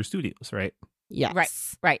other major studios, right?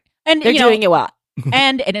 Yes. Right. And They're doing it well.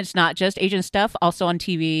 and it's not just Asian stuff. Also on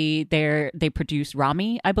TV, they produce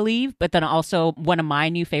Rami, I believe. But then also one of my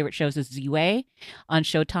new favorite shows is Z-Way on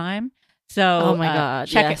Showtime. So, oh my God,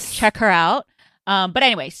 check her out. But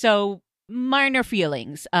anyway, so Minor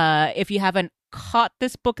Feelings. If you haven't caught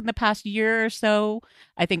this book in the past year or so,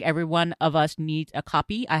 I think every one of us needs a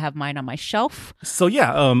copy. I have mine on my shelf. So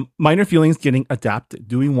yeah, Minor Feelings getting adapted.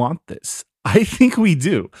 Do we want this? I think we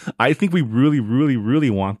do. I think we really, really, really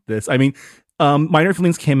want this. I mean, Minor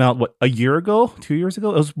Feelings came out a year ago, 2 years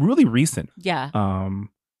ago. It was really recent. Yeah. And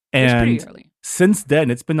It was pretty early. since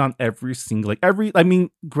then, it's been on every single I mean,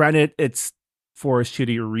 granted, it's for a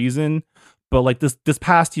shittier reason, but like this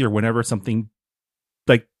past year, whenever something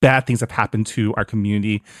like bad things have happened to our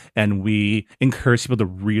community and we encourage people to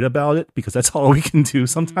read about it because that's all we can do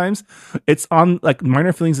sometimes, it's on like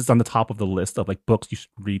Minor Feelings is on the top of the list of like books you should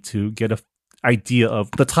read to get a idea of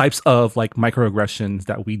the types of like microaggressions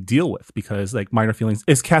that we deal with, because like Minor Feelings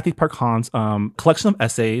is Kathy Park Han's collection of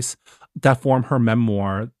essays that form her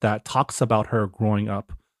memoir that talks about her growing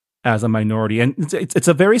up as a minority, and it's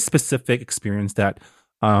a very specific experience that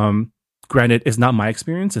granted is not my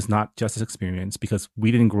experience, it's not Jess's experience because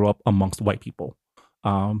we didn't grow up amongst white people,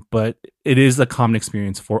 but it is a common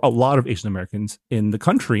experience for a lot of Asian Americans in the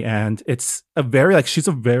country, and it's a very like she's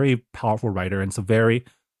a very powerful writer, and it's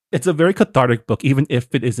a very cathartic book, even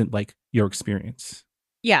if it isn't like your experience.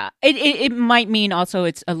 Yeah, it might mean also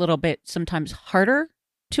it's a little bit sometimes harder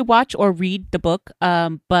to watch or read the book,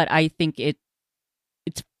 but I think it's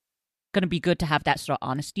going to be good to have that sort of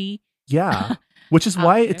honesty. Yeah, which is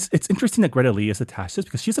why there. it's interesting that Greta Lee is attached to this,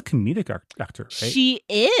 because she's a comedic actor, right? She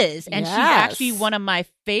is, and she's Yes. actually one of my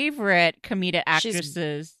favorite comedic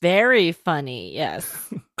actresses. Very funny, yes.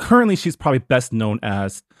 Currently, she's probably best known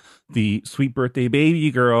as the sweet birthday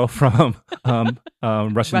baby girl from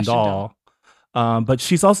Russian Doll. But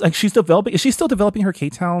she's also is she still developing her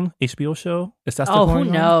K-Town HBO show? Is that still Oh, who going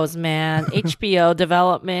on? knows, man? HBO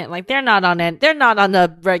development, like they're not on it. They're not on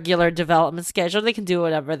the regular development schedule. They can do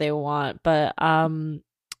whatever they want. But I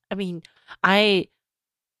mean,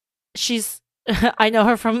 she's I know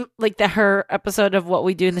her from like her episode of What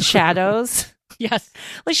We Do in the Shadows. Yes.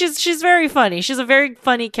 Like she's very funny. She's a very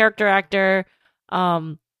funny character actor.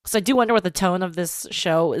 So I do wonder what the tone of this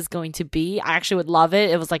show is going to be. I actually would love it.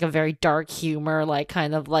 It was like a very dark humor, like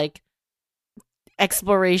kind of like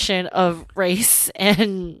exploration of race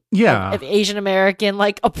and of Asian American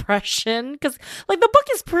like oppression. Because like the book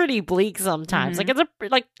is pretty bleak sometimes. Like it's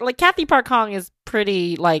like Kathy Park Hong is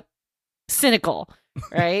pretty like cynical,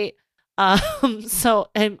 right? So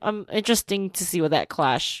I'm interesting to see what that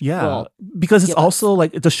clash. will because it's give us. also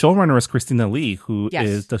like the showrunner is Christina Lee, who Yes.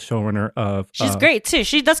 is the showrunner of. She's great too.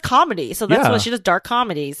 She does comedy, so that's Yeah. what she does. Dark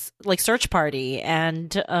comedies like Search Party,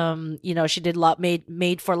 and she did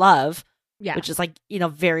Made for Love, Yeah. which is like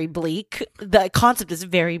very bleak. The concept is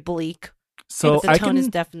very bleak. So but the tone is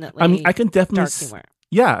definitely. I mean, I can definitely. dark humor.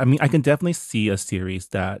 Yeah, I mean, I can definitely see a series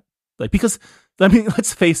that like because I mean,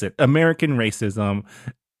 let's face it, American racism.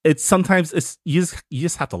 It's sometimes you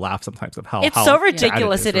just have to laugh sometimes of how It's how so bad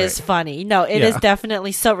ridiculous. It is right? funny. No, it is Yeah.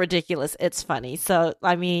 definitely so ridiculous. It's funny. So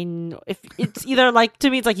I mean, if it's either like to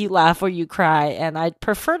me, it's like you laugh or you cry, and I'd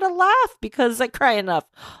prefer to laugh because I cry enough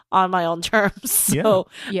on my own terms. So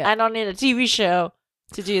Yeah. I don't need a TV show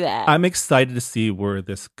to do that. I'm excited to see where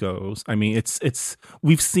this goes. I mean, it's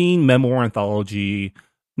we've seen memoir anthology.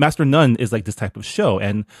 Master of None is like this type of show,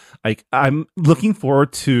 and like I'm looking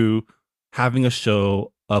forward to having a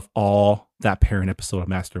show of all that parent episode of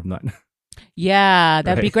Master of None. Yeah,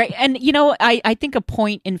 that'd be Right. great. And, I think a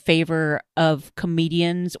point in favor of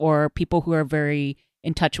comedians or people who are very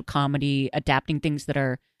in touch with comedy, adapting things that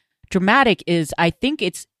are dramatic is I think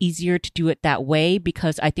it's easier to do it that way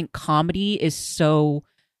because I think comedy is so,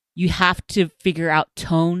 you have to figure out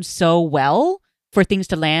tone so well for things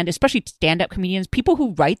to land, especially stand-up comedians. People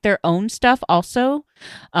who write their own stuff also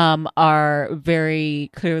are very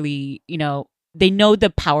clearly, they know the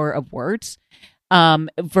power of words.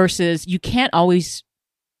 Versus you can't always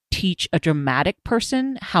teach a dramatic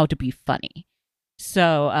person how to be funny.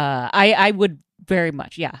 So I would very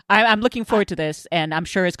much, I'm looking forward to this, and I'm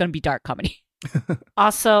sure it's going to be dark comedy.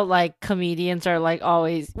 Also, like comedians are like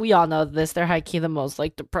always. We all know this. They're high key the most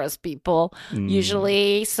like depressed people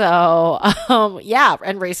usually. So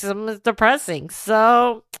and racism is depressing.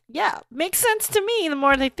 So makes sense to me the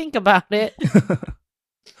more they think about it.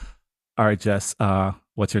 All right, Jess,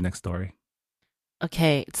 what's your next story?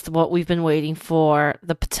 Okay, it's what we've been waiting for.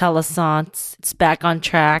 The Patelasance. It's back on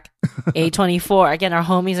track. A24. Again, our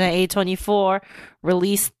homies at A24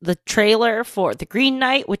 released the trailer for The Green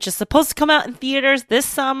Knight, which is supposed to come out in theaters this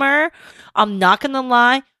summer. I'm not going to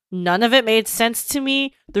lie. None of it made sense to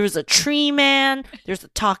me. There's a tree man. There's a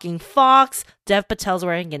talking fox. Dev Patel's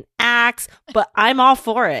wearing an axe. But I'm all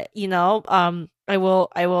for it. I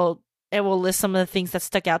will list some of the things that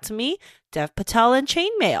stuck out to me. Dev Patel and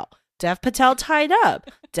chainmail. Dev Patel tied up.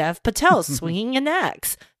 Dev Patel swinging an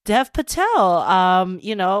axe. Dev Patel,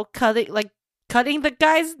 cutting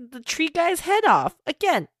the tree guy's head off.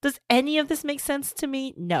 Again, does any of this make sense to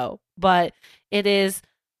me? No, but it is,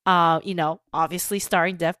 obviously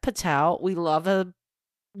starring Dev Patel. We love a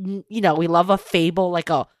fable, like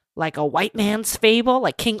a white man's fable,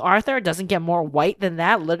 like King Arthur. It doesn't get more white than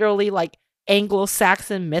that. Literally, like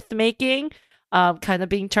Anglo-Saxon myth making, kind of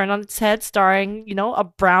being turned on its head, starring a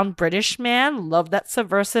brown British man. Love that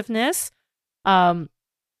subversiveness.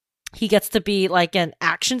 He gets to be like an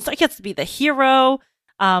action star. He gets to be the hero.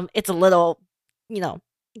 It's a little,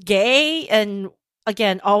 gay, and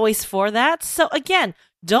again, always for that. So again,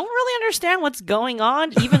 don't really understand what's going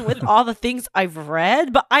on, even with all the things I've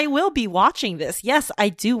read, but I will be watching this. Yes, I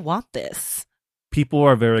do want this. People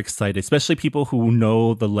are very excited, especially people who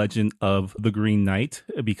know the legend of the Green Knight,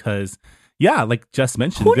 because like Jess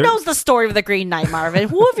mentioned, who knows the story of the Green Knight, Marvin?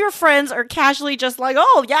 Who of your friends are casually just like,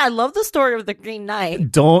 oh yeah, I love the story of the Green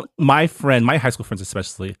Knight? My high school friends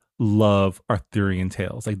especially love Arthurian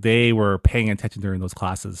tales. Like they were paying attention during those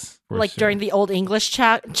classes. Like during the Old English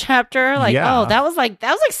chapter, like that was like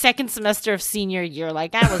second semester of senior year.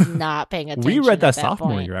 Like I was not paying attention. We read that at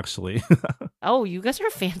sophomore point. year actually. Oh, you guys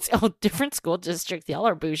are fancy. Oh, different school districts. Y'all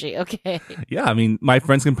are bougie. Okay. Yeah, I mean, my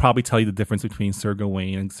friends can probably tell you the difference between Sir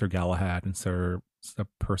Gawain and Sir Galahad and Sir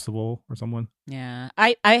Percival or someone. Yeah,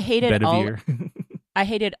 I hated I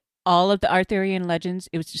hated all of the Arthurian legends.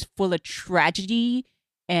 It was just full of tragedy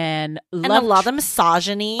and a lot of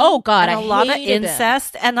misogyny. Oh God, and a lot of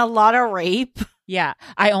incest and a lot of rape. Yeah,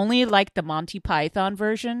 I only like the Monty Python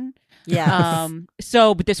version. Yeah.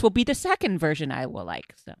 But this will be the second version I will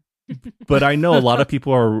like. So. But I know a lot of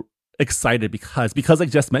people are excited because like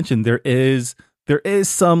Jess mentioned, there is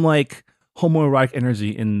some like homoerotic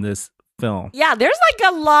energy in this film. Yeah, there's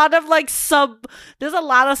like a lot of like there's a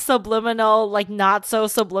lot of subliminal, like not so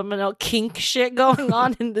subliminal kink shit going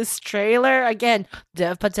on in this trailer. Again,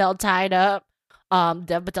 Dev Patel tied up.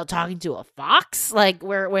 Dev Patel talking to a fox. Like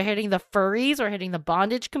we're hitting the furries, we're hitting the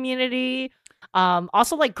bondage community.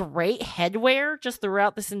 Also like great headwear just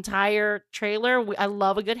throughout this entire trailer. I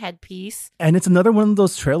love a good headpiece. And it's another one of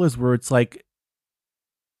those trailers where it's like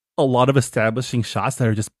a lot of establishing shots that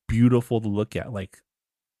are just beautiful to look at. Like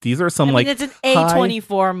these are some it's an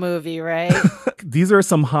A24 movie, right? These are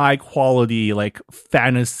some high quality like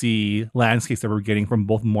fantasy landscapes that we're getting from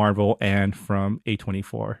both Marvel and from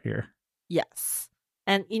A24 here. Yes.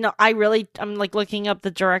 And, I'm like looking up the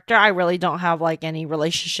director. I really don't have like any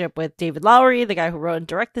relationship with David Lowery, the guy who wrote and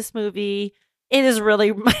directed this movie. It is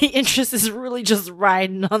really, my interest is really just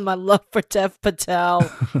riding on my love for Dev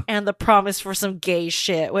Patel and the promise for some gay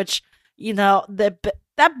shit, which,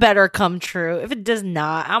 that better come true. If it does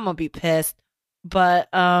not, I'm going to be pissed. But,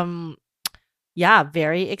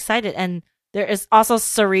 very excited. And there is also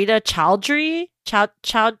Sarita Chowdhury.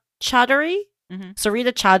 Mm-hmm.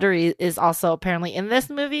 Sarita Chowdhury is also apparently in this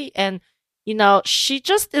movie, and she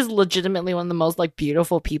just is legitimately one of the most like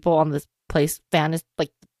beautiful people on this place,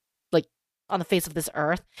 like on the face of this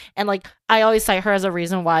earth. And like I always cite her as a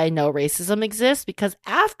reason why I know racism exists, because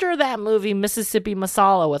after that movie Mississippi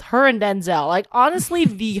Masala with her and Denzel, like honestly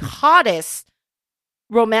the hottest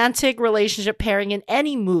romantic relationship pairing in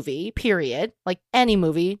any movie, period, like any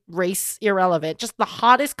movie, race irrelevant, just the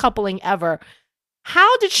hottest coupling ever.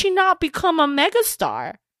 How did she not become a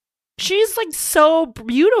megastar? She's like so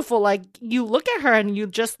beautiful. Like you look at her and you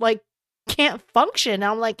just like can't function.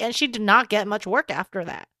 I'm like, and she did not get much work after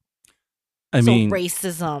that. I mean,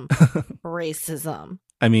 racism.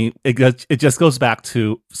 I mean, it just goes back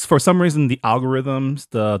to, for some reason, the algorithms,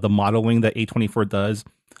 the modeling that A24 does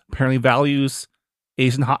apparently values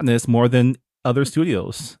Asian hotness more than other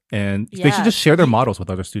studios, and they should just share their models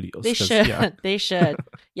with other studios. They should. Yeah. They should.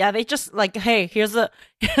 Yeah, they just like, hey, here's the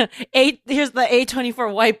here's the A24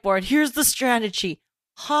 whiteboard. Here's the strategy.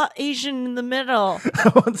 Hot Asian in the middle.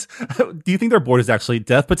 Do you think their board is actually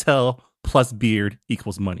Dev Patel plus beard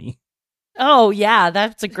equals money? Oh yeah,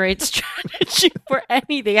 that's a great strategy for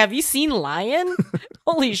anything. Have you seen Lion?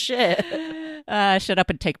 Holy shit! Shut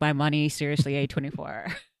up and take my money seriously,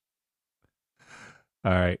 A24.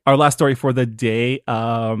 All right. Our last story for the day.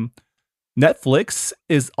 Netflix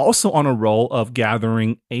is also on a roll of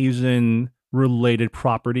gathering Asian-related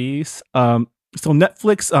properties. So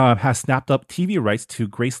Netflix has snapped up TV rights to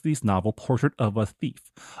Grace Lee's novel, Portrait of a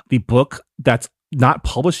Thief. The book that's not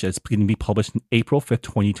published yet, it's going to be published in April 5th,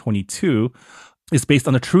 2022, is based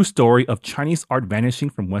on a true story of Chinese art vanishing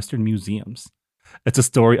from Western museums. It's a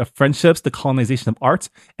story of friendships, the colonization of art,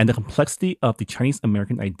 and the complexity of the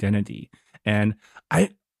Chinese-American identity. And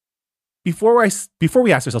before we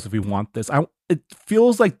ask ourselves if we want this, it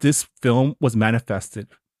feels like this film was manifested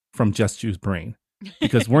from Just Ju's brain.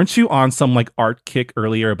 Because weren't you on some like art kick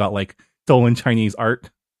earlier about like stolen Chinese art.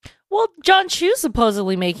 Well, John Chu's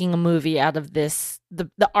supposedly making a movie out of this, the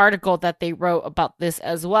article that they wrote about this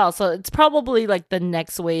as well. So it's probably like the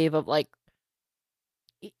next wave of like,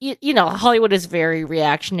 you know, Hollywood is very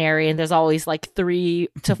reactionary, and there's always like 3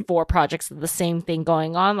 to 4 projects of the same thing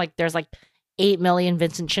going on. Like there's like 8 million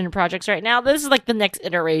Vincent Chin projects right now. This is like the next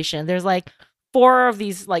iteration. There's like 4 of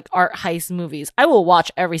these like art heist movies. I will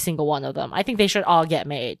watch every single one of them. I think they should all get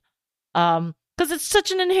made. Because it's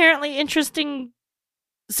such an inherently interesting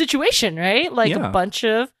situation, right? Like Yeah. a bunch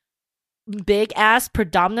of big ass,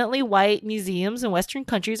 predominantly white museums in Western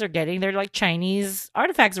countries are getting their like Chinese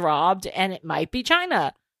artifacts robbed, and it might be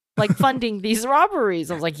China like funding these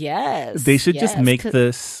robberies. I was like, yes, They should just yes, make 'cause-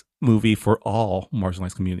 this movie for all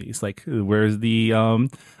marginalized communities. Like, where's the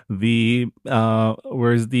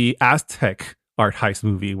Aztec art heist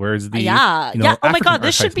movie? Where's the yeah, you know, yeah. Oh my African god, art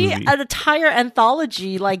this should heist be movie? an entire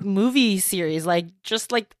anthology, like movie series, like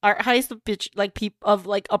just like art heist of bitch, like of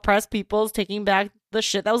like oppressed peoples taking back the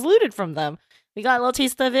shit that was looted from them. We got a little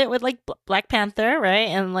taste of it with like Black Panther, right?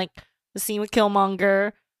 And like the scene with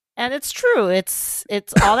Killmonger, and it's true. It's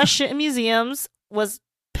all that shit in museums was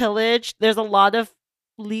pillaged. There's a lot of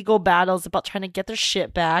legal battles about trying to get their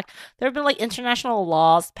shit back. There have been like international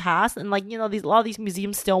laws passed, and like, you know, a lot of these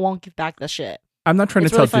museums still won't give back the shit. I'm not trying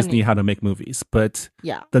It's to tell really funny. Disney how to make movies, but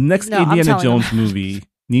Yeah. the next No, I'm Indiana telling Jones them. movie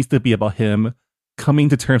needs to be about him coming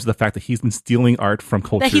to terms with the fact that he's been stealing art from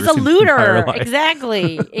culture. That he's a looter.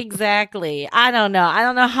 Exactly. I don't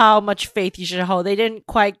know how much faith you should hold. The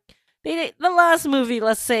last movie,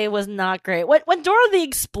 let's say, was not great. When Dora the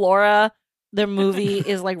Explorer, their movie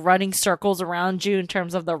is like running circles around you in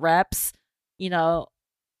terms of the reps, you know,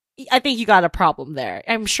 I think you got a problem there.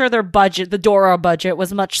 I'm sure their budget, the Dora budget,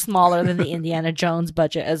 was much smaller than the Indiana Jones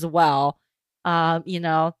budget as well. You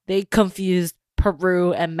know, they confused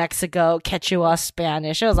Peru and Mexico, Quechua,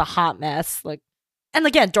 Spanish. It was a hot mess. Like, and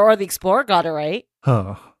again, Dora the Explorer got it right.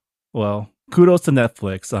 Huh. Well, kudos to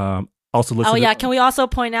Netflix. Also, listen. Oh yeah, can we also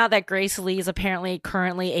point out that Grace Lee is apparently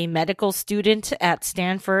currently a medical student at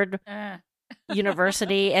Stanford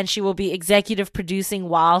University, and she will be executive producing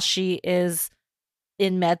while she is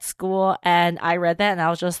in med school. And I read that, and I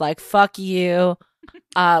was just like, "Fuck you."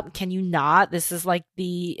 Can you not? This is like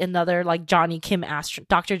another like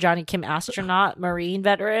Dr. Johnny Kim astronaut, Marine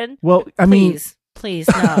veteran. Well, I mean, Please,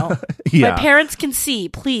 no. yeah. My parents can see.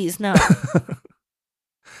 Please, no.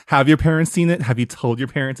 Have your parents seen it? Have you told your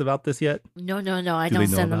parents about this yet? No. I Do they don't know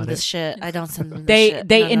send them about this it? shit. I don't send them this They shit.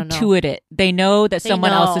 they No. intuit it. They know that They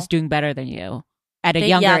someone else know. is doing better than you at a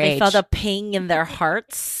younger they age. felt a ping in their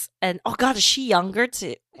hearts. And oh god, is she younger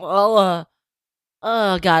too? Well,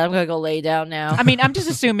 oh god, I'm gonna go lay down now. I mean, I'm just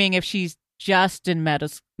assuming if she's just in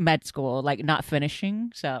med school, like not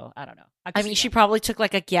finishing. So I don't know. I mean, she probably took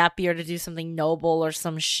like a gap year to do something noble or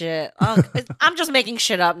some shit. Oh, I'm just making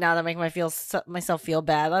shit up now to make myself feel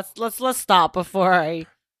bad. Let's stop before I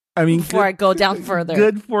go down further.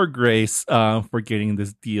 Good for Grace for getting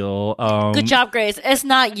this deal. Good job, Grace. It's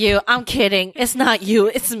not you. I'm kidding. It's not you.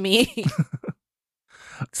 It's me.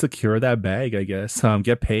 Secure that bag, I guess.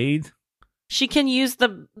 Get paid. She can use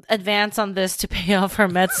the advance on this to pay off her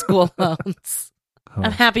med school loans. Oh.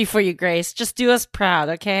 I'm happy for you, Grace. Just do us proud,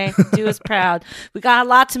 okay? Do us proud. We got a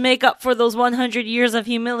lot to make up for those 100 years of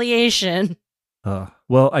humiliation.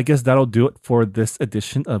 Well, I guess that'll do it for this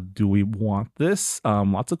edition of Do We Want This?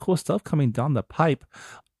 Lots of cool stuff coming down the pipe.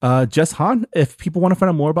 Jess Han, if people want to find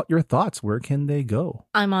out more about your thoughts, where can they go?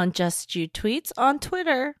 I'm on Just You Tweets on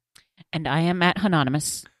Twitter. And I am at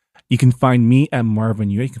Anonymous. You can find me at Marvin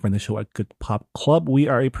Yue. You can find the show at Good Pop Club. We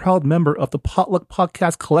are a proud member of the Potluck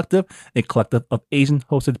Podcast Collective, a collective of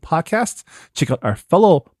Asian-hosted podcasts. Check out our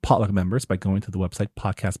fellow Potluck members by going to the website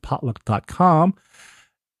podcastpotluck.com.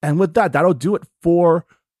 And with that, that'll do it for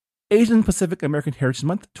Asian Pacific American Heritage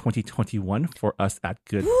Month 2021 for us at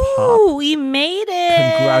Good Ooh, Pop. we made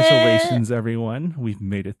it. Congratulations, everyone. We've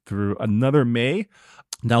made it through another May.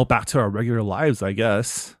 Now back to our regular lives, I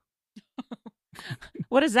guess.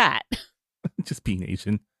 What is that? Just being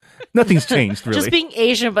Asian. Nothing's changed, really. Just being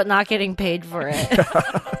Asian but not getting paid for it.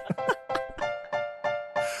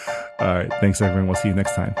 All right. Thanks, everyone. We'll see you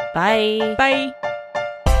next time. Bye. Bye.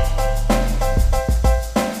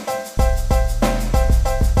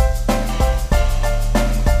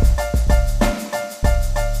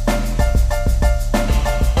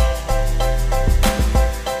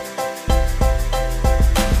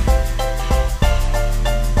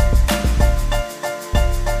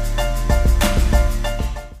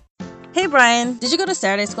 Hey Brian, did you go to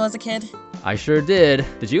Saturday school as a kid? I sure did.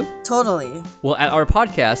 Did you? Totally. Well, at our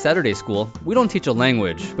podcast, Saturday School, we don't teach a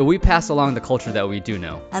language, but we pass along the culture that we do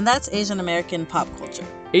know. And that's Asian American pop culture.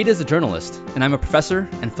 Ada's a journalist, and I'm a professor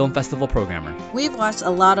and film festival programmer. We've watched a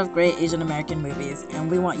lot of great Asian American movies, and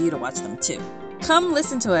we want you to watch them too. Come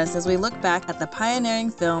listen to us as we look back at the pioneering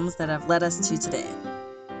films that have led us to today.